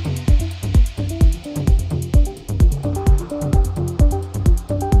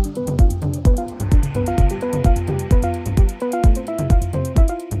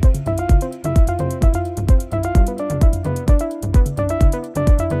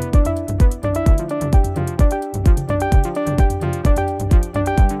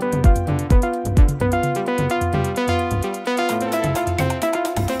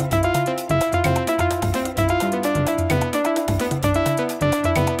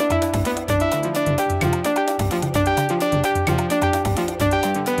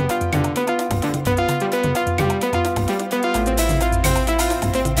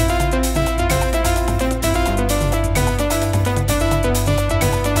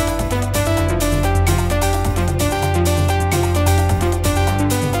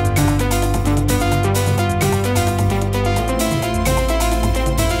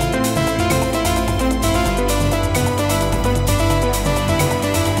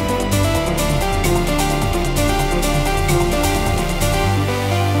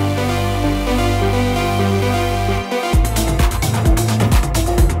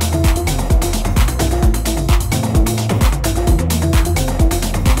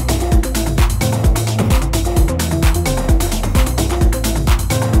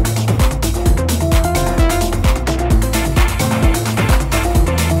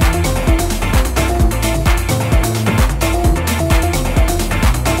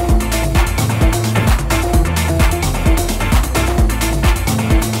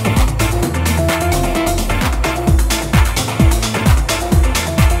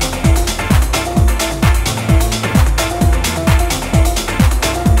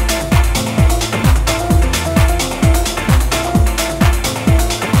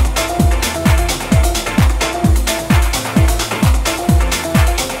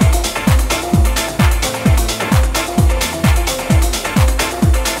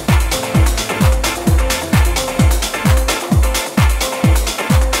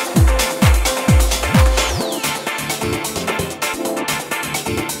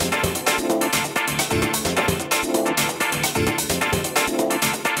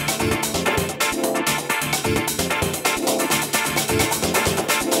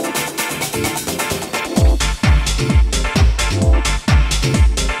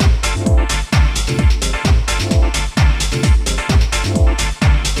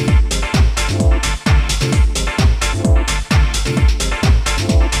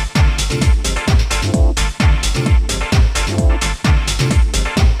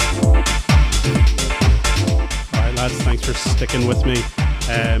 sticking with me.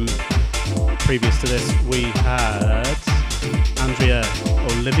 Previous to this, we had Andrea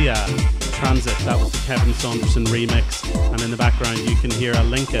Olivia Transit. That was the Kevin Saunderson remix. And in the background, you can hear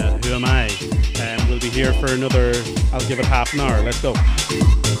Alinka, Who Am I? We'll be here for another, I'll give it half an hour. Let's go.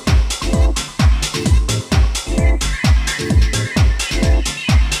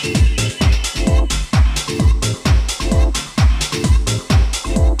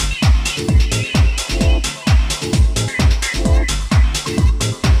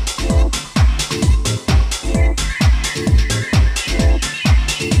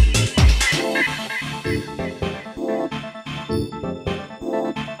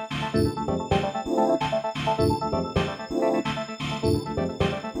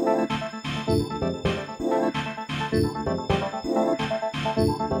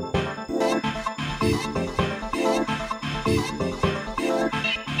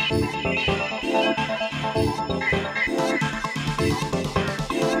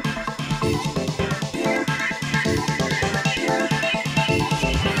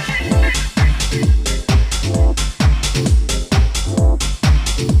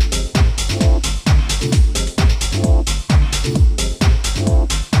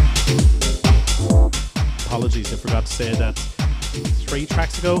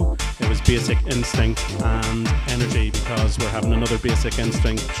 Basic Instinct and Energy, because we're having another Basic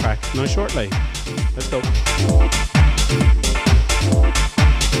Instinct track now shortly. Let's go.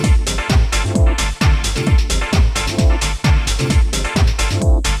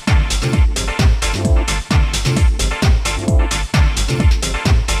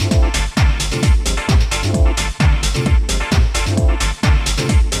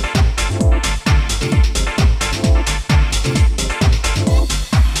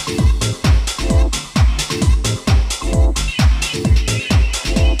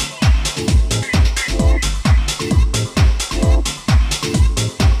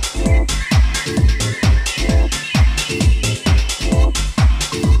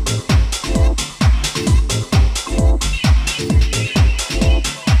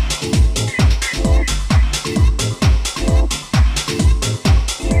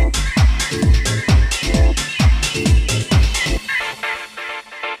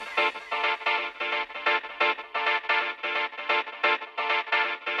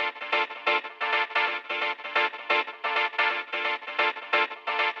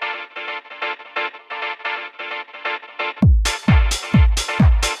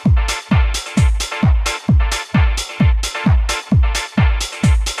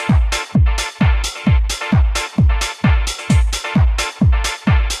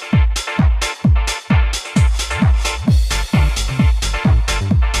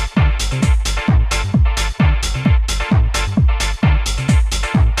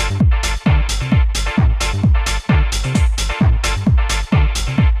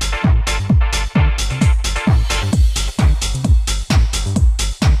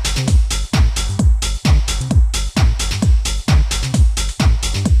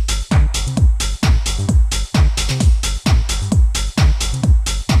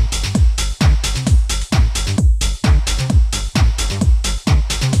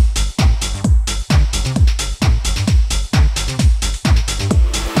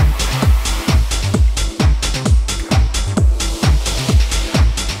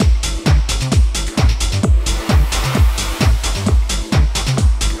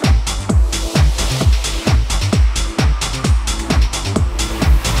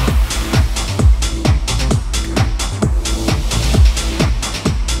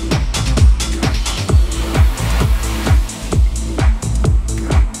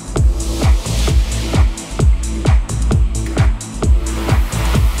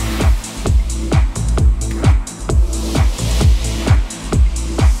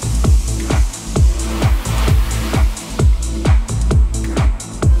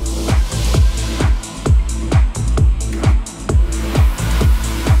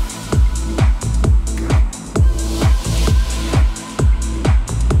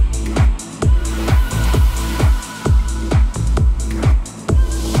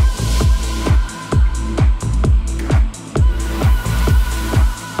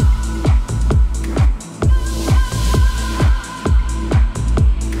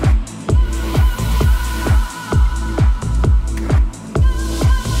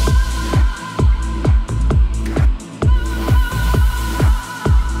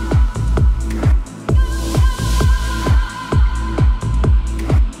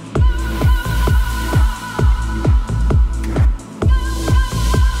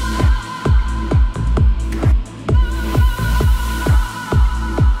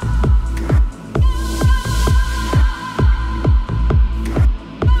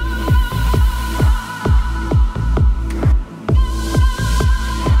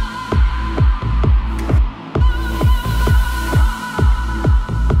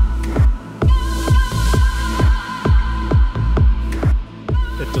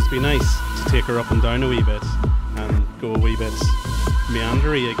 be nice to take her up and down a wee bit and go a wee bit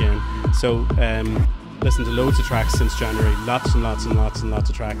meandery again. So listen to loads of tracks since January, lots and lots and lots and lots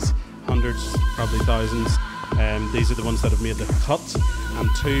of tracks, hundreds, probably thousands. These are the ones that have made the cut, and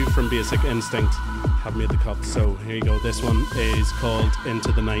 2 from Basic Instinct have made the cut. So here you go. This one is called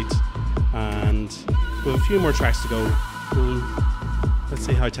Into the Night, and we have a few more tracks to go. Let's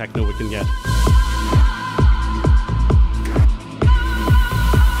see how techno we can get.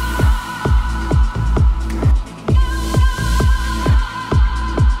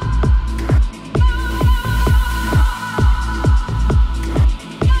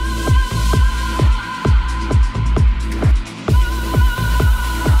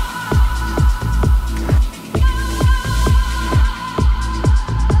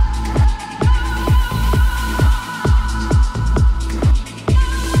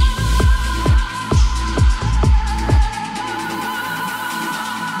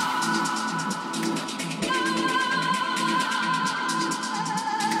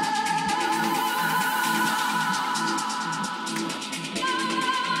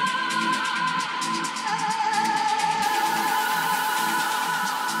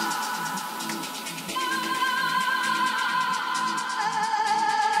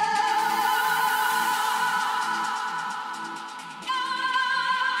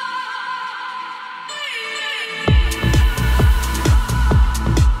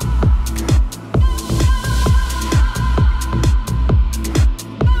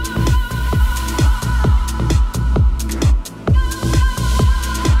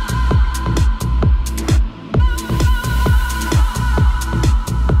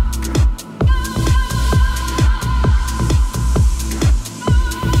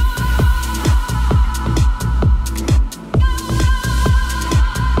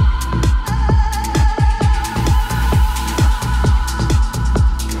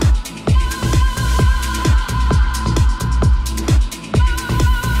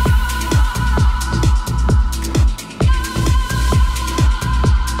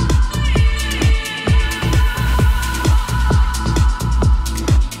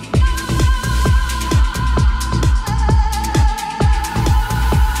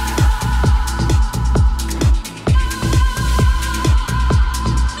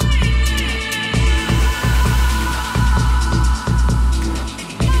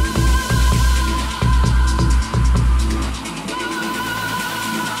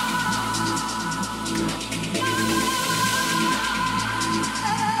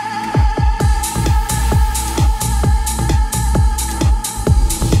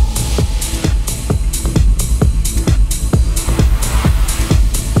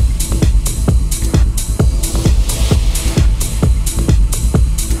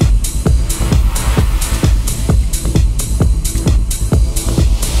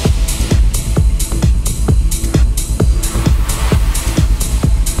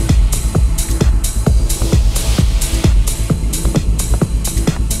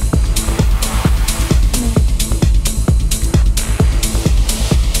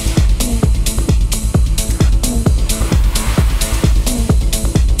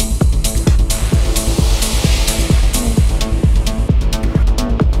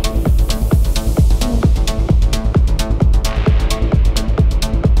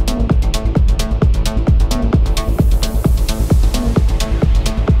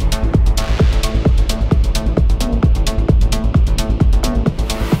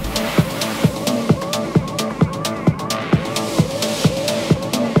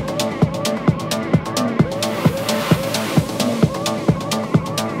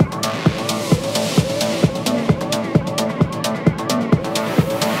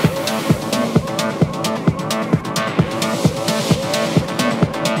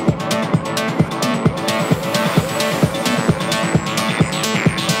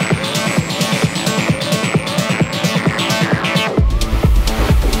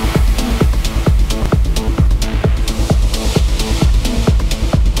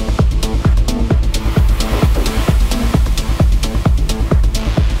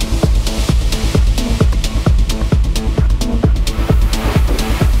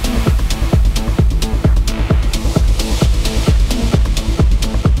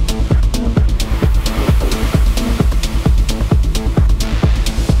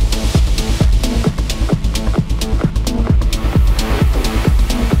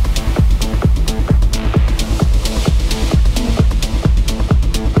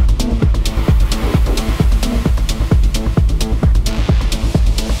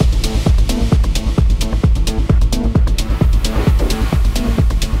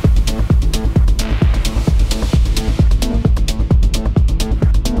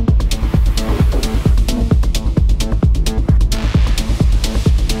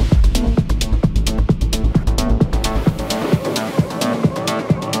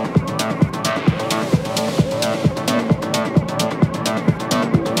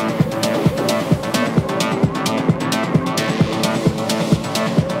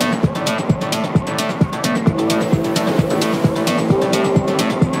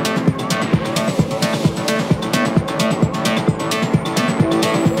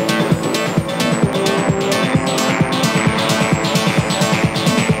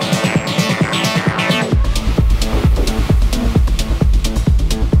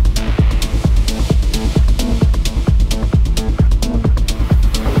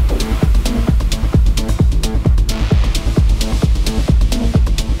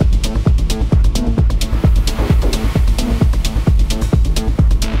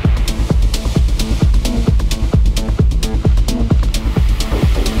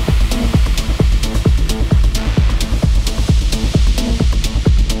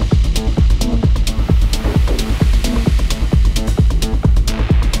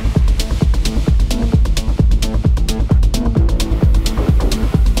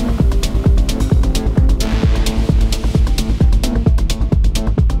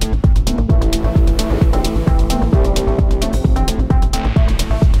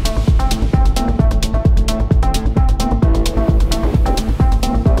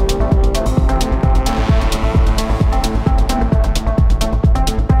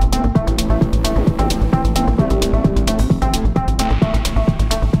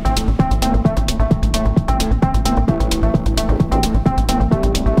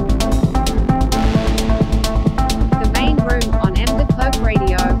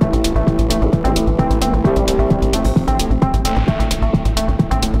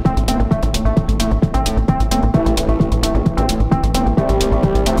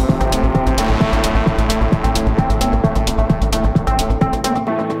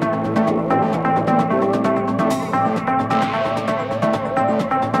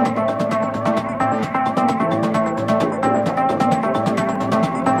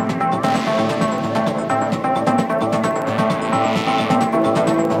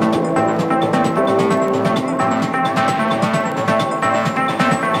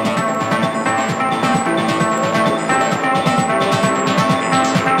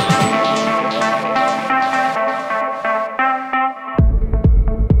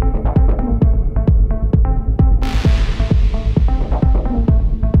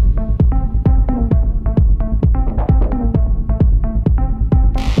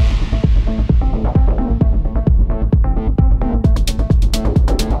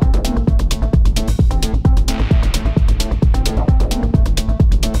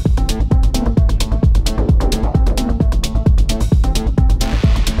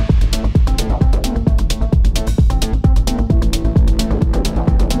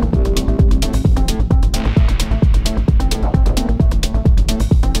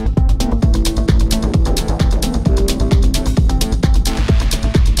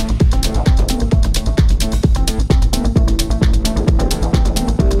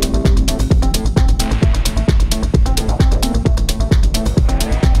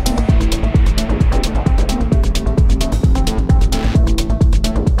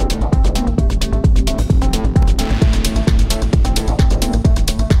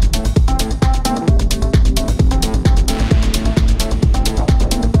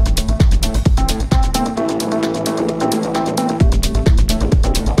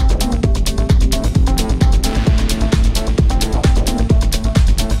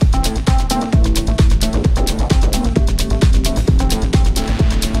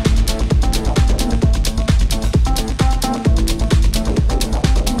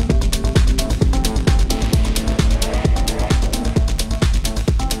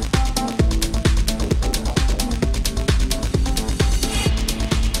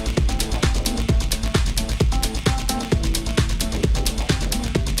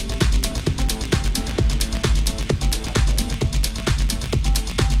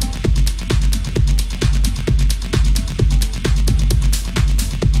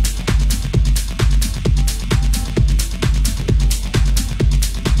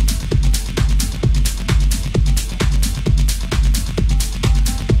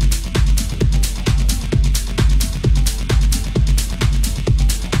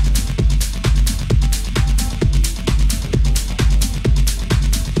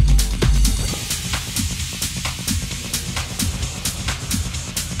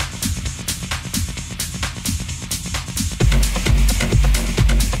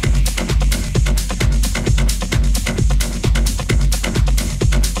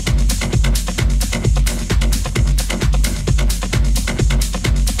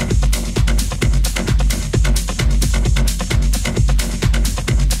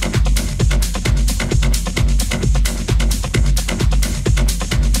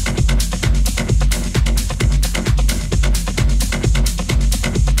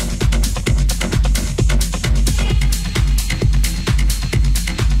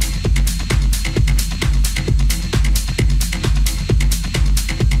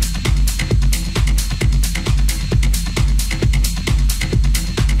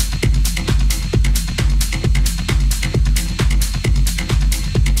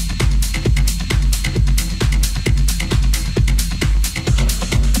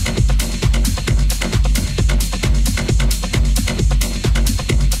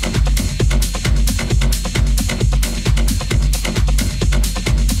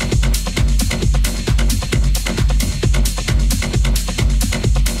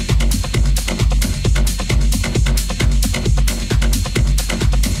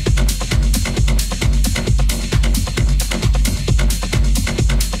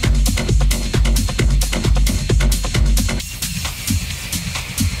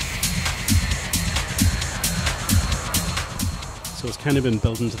 kind of been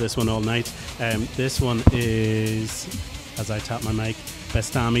building to this one all night. This one is, as I tap my mic,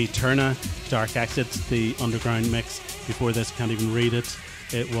 Bestami Turna, Dark Exit, the underground mix. Before this, can't even read it.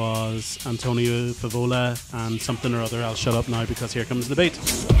 It was Antonio Favola and something or other. I'll shut up now because here comes the beat.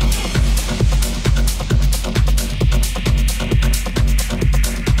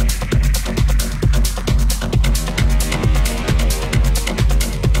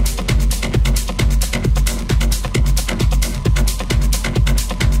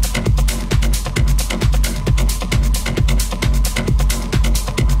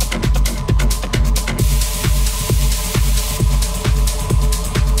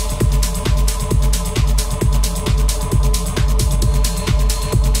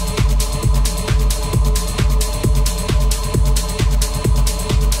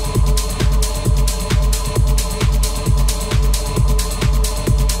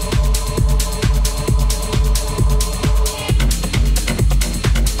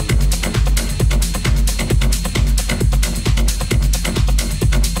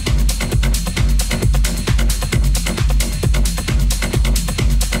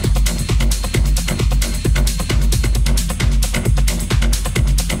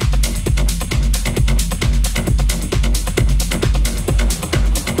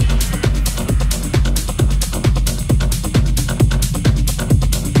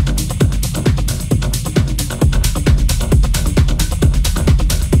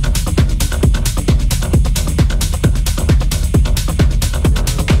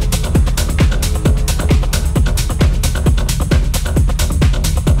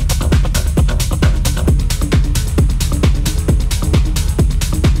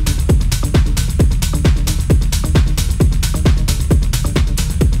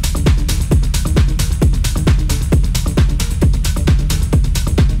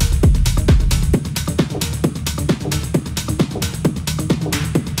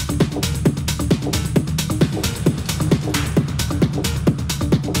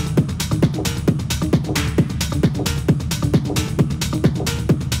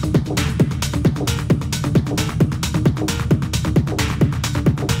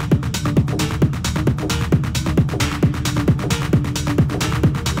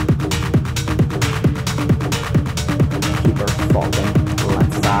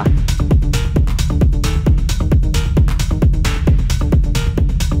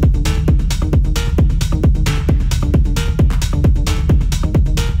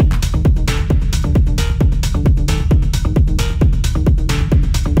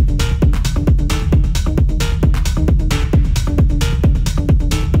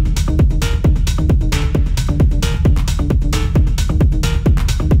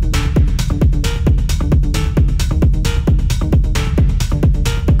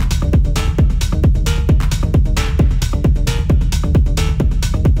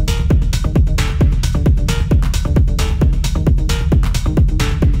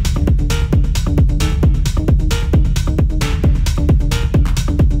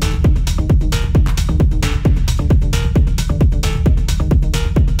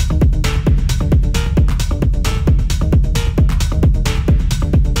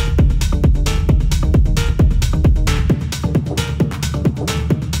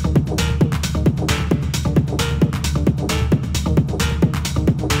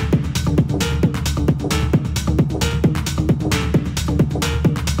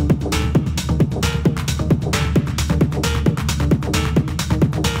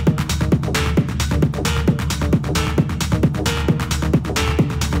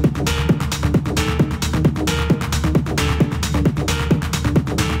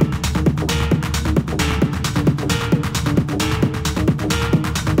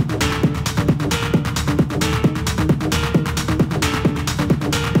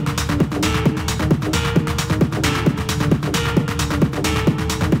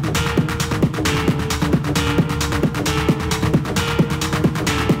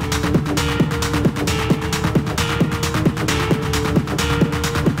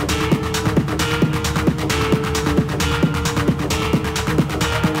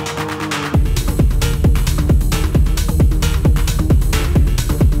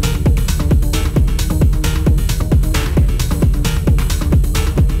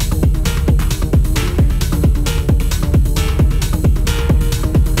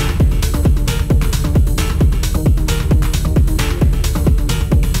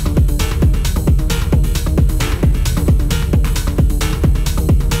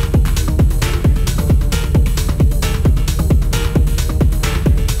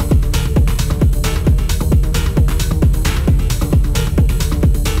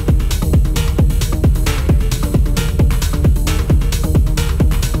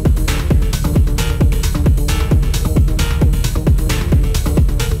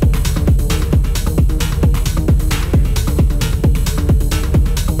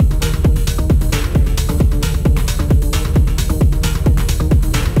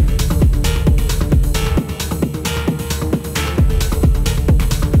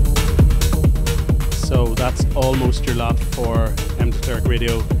 that's almost your lot for M DeClerk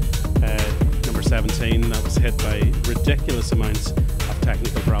Radio number 17. That was hit by ridiculous amounts of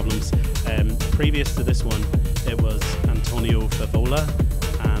technical problems. Previous to this one, it was Antonio Favola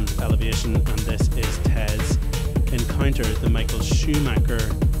and Elevation, and this is Tez Encounter, the Michael Schumacher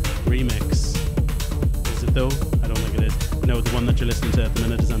remix. Is it though? I don't think it is. No, the one that you're listening to at the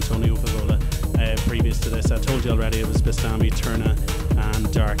minute is Antonio Favola. Previous to this, I told you already, it was Bastami, Turna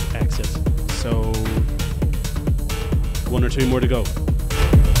and Dark Exit. So, one or two more to go.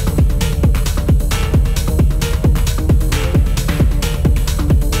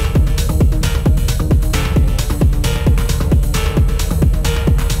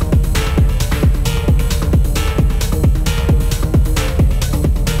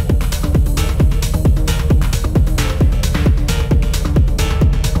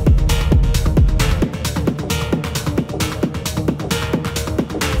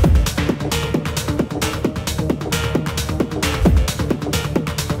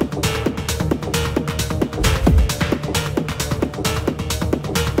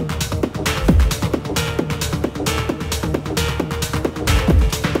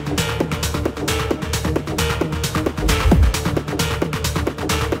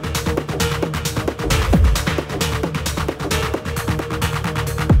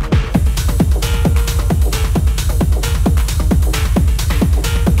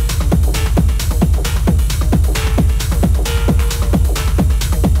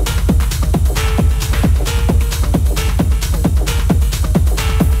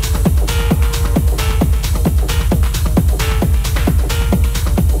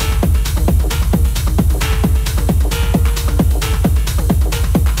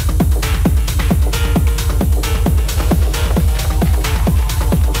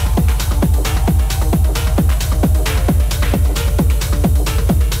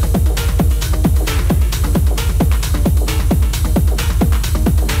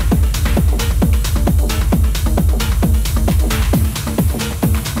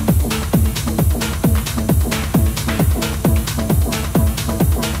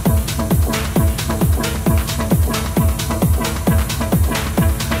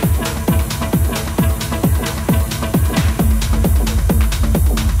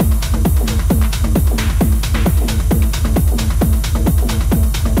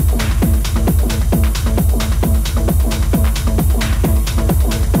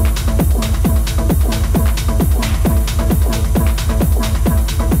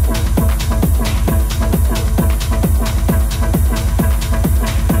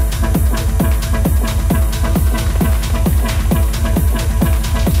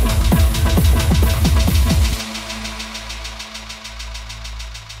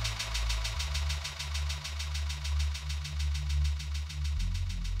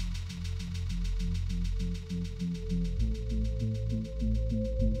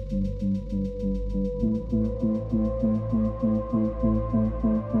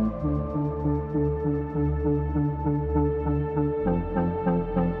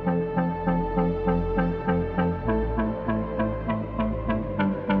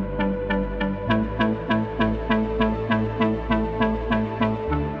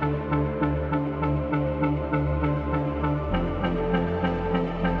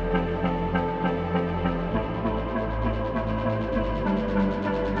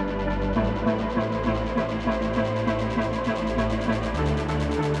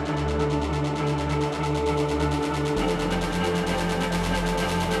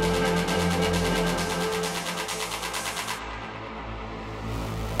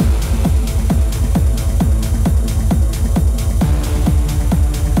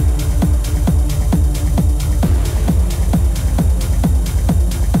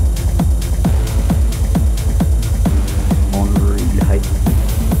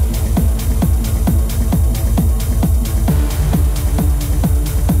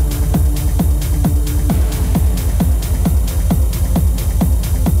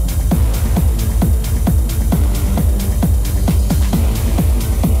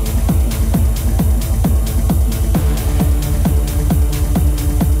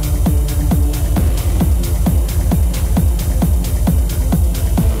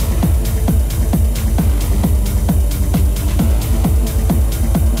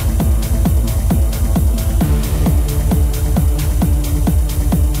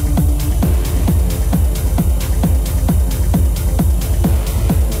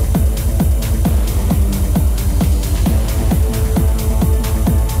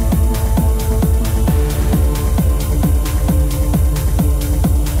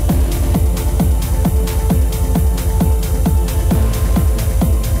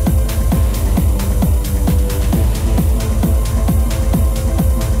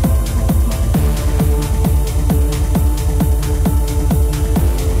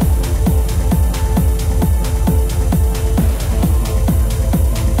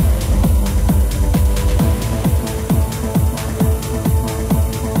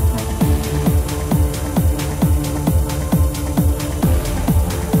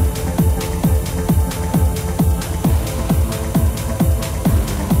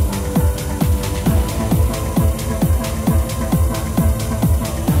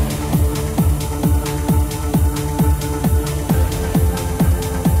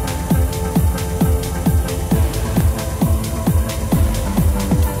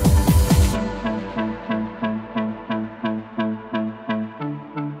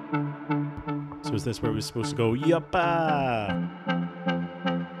 was this where we were supposed to go, yuppa?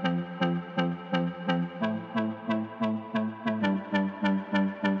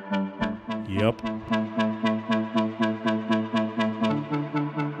 Yup.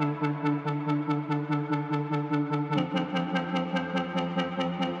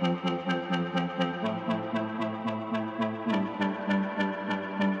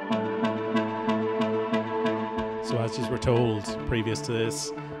 So as you were told previous to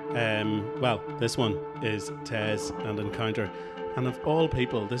this, well, this one is Tez and Encounter. And of all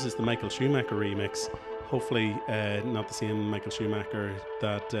people, this is the Michael Schumacher remix. Hopefully not the same Michael Schumacher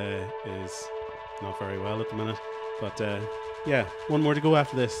that is not very well at the minute. But yeah, one more to go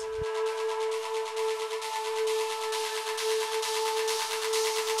after this.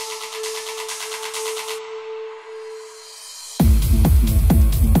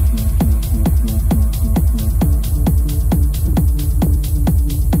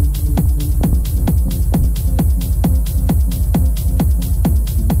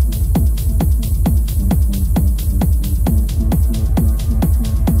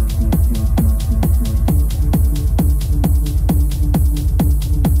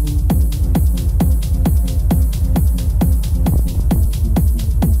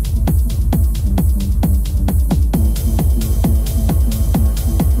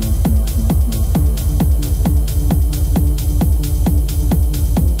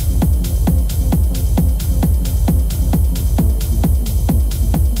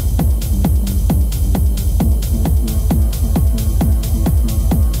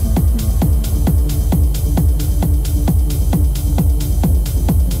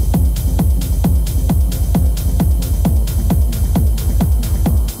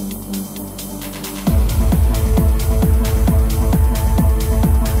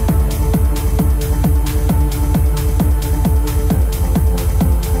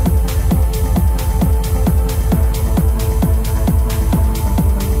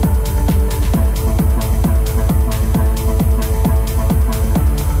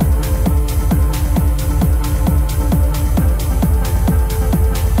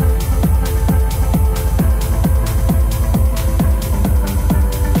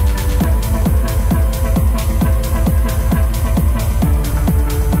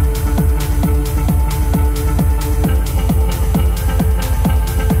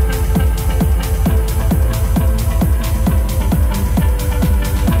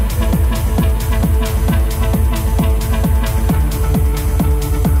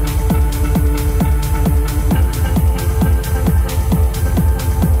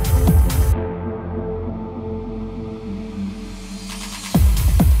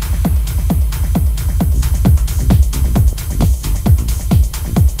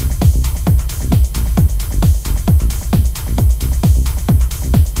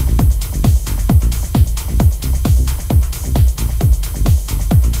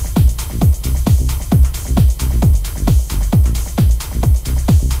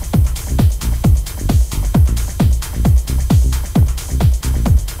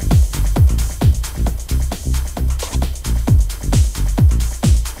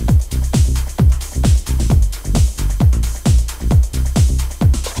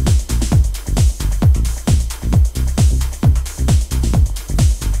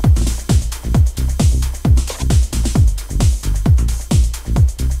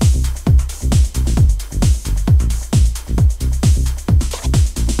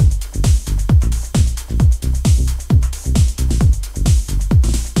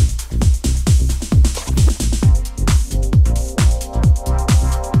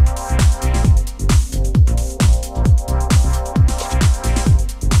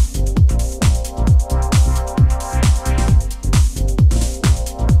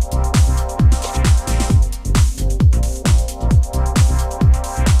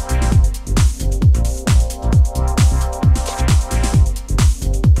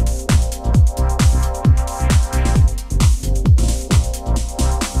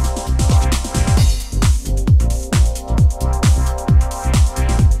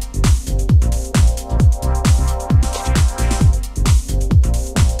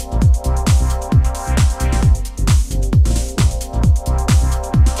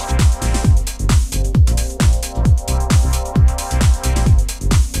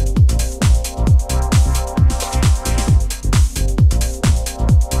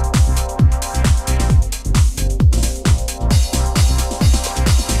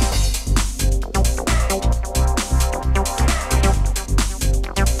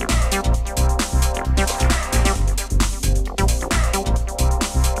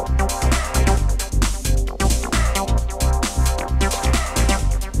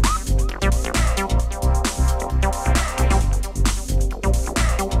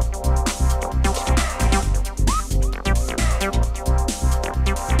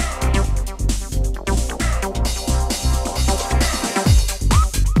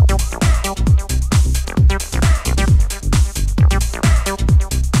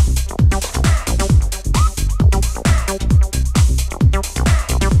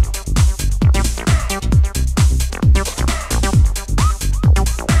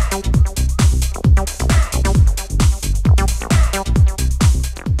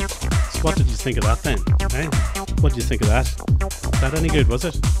 think of that then? Eh? What did you think of that? Was that any good, was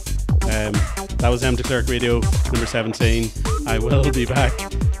it? That was M DeClerk Radio number 17. I will be back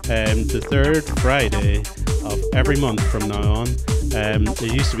the third Friday of every month from now on. It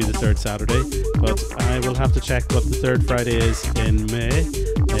used to be the third Saturday, but I will have to check what the third Friday is in May.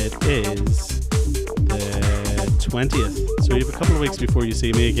 It is the 20th. So you have a couple of weeks before you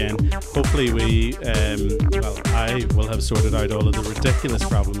see me again. Hopefully I will have sorted out all of the ridiculous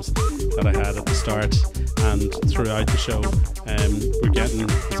problems that I had at the start and throughout the show.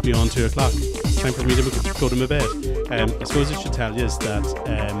 It's beyond 2 o'clock. It's time for me to go to my bed. I suppose I should tell you is that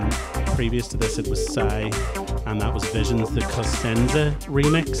previous to this it was Psy, and that was Visions, the Cosenza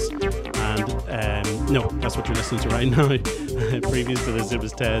remix. And no, that's what you're listening to right now. Previous to this it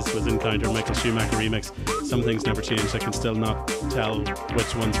was Tez with Encounter, Michael Schumacher remix. Some things never change. I can still not tell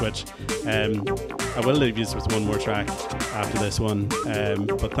which one's which. I will leave you with one more track after this one,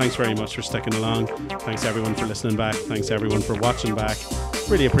 but thanks very much for sticking along. Thanks everyone for listening back. Thanks everyone for watching back.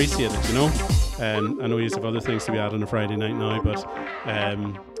 Really appreciate it, you know. I know you have other things to be at on a Friday night now, but I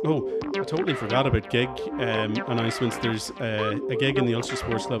totally forgot about gig announcements. There's a gig in the Ulster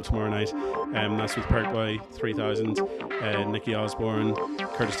Sports Club tomorrow night. That's with Perkboy 3000, Nicky Osborne,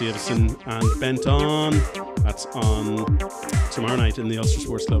 Curtis Davison and Bent On. That's on tomorrow night in the Ulster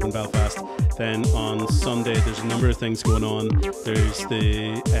Sports Club in Belfast. Then on Sunday there's a number of things going on. There's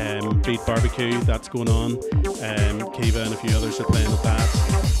the Beat Barbecue that's going on. Kiva and a few others are playing at that.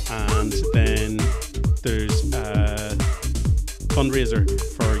 And then there's a fundraiser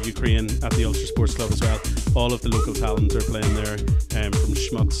for Ukraine at the Ulster Sports Club as well. All of the local talents are playing there, from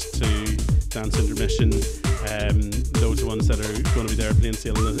Schmutz to Dance Intermission. Loads of ones that are going to be there. Plain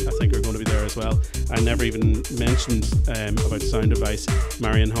Sailing, I think, are going to be there as well. I never even mentioned about Sound Device.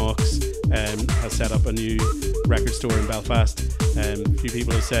 Marion Hawkes has set up a new record store in Belfast. A few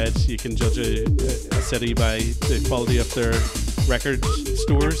people have said you can judge a city by the quality of their record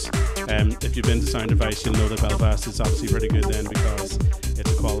stores. If you've been to Sound Device, you'll know that Belfast is obviously pretty good then, because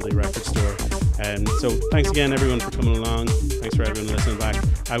it's a quality record store. So thanks again everyone for coming along. Thanks for everyone listening back.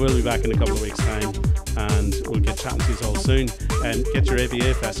 I will be back in a couple of weeks time, and we'll get chatting to you all soon. Get your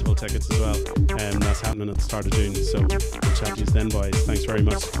AVA festival tickets as well. That's happening at the start of June, so we'll chat to you then, boys. Thanks very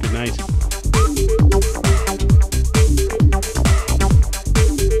much. Good night.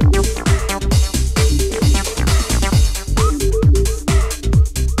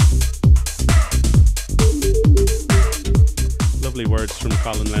 Words from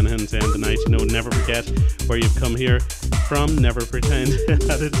Colin Lenihan to end the night. You know, never forget where you've come here from. Never pretend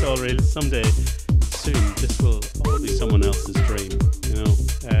that it's all real. Someday soon this will all be someone else's dream, you know.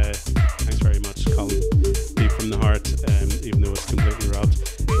 Thanks very much, Colin. Deep from the heart, even though it's completely robbed.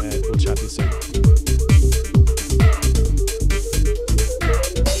 We'll chat to you soon.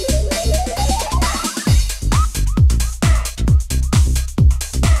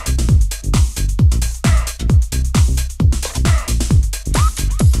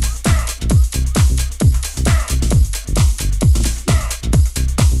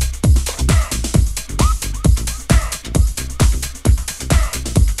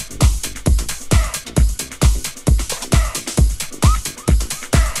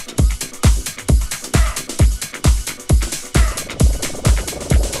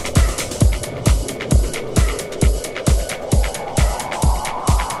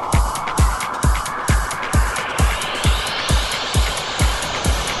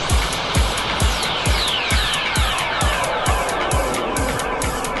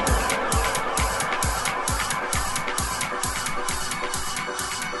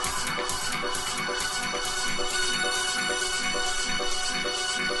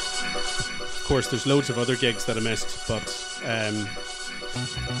 Of course, there's loads of other gigs that I missed, but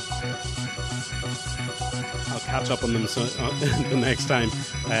I'll catch up on them the next time.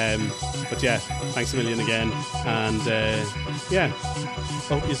 But yeah, thanks a million again, and yeah,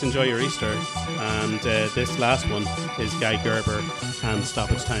 hope you enjoy your Easter. And this last one is Guy Gerber and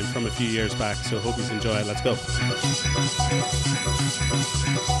Stoppage Time from a few years back, so hope you enjoy it. Let's go.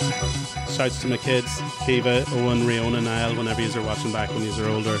 Shouts to my kids, Kiva, Owen, Riona, Niall, whenever you are watching back when you are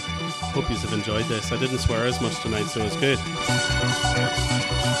older. Hope you have enjoyed this. I didn't swear as much tonight, so it's good.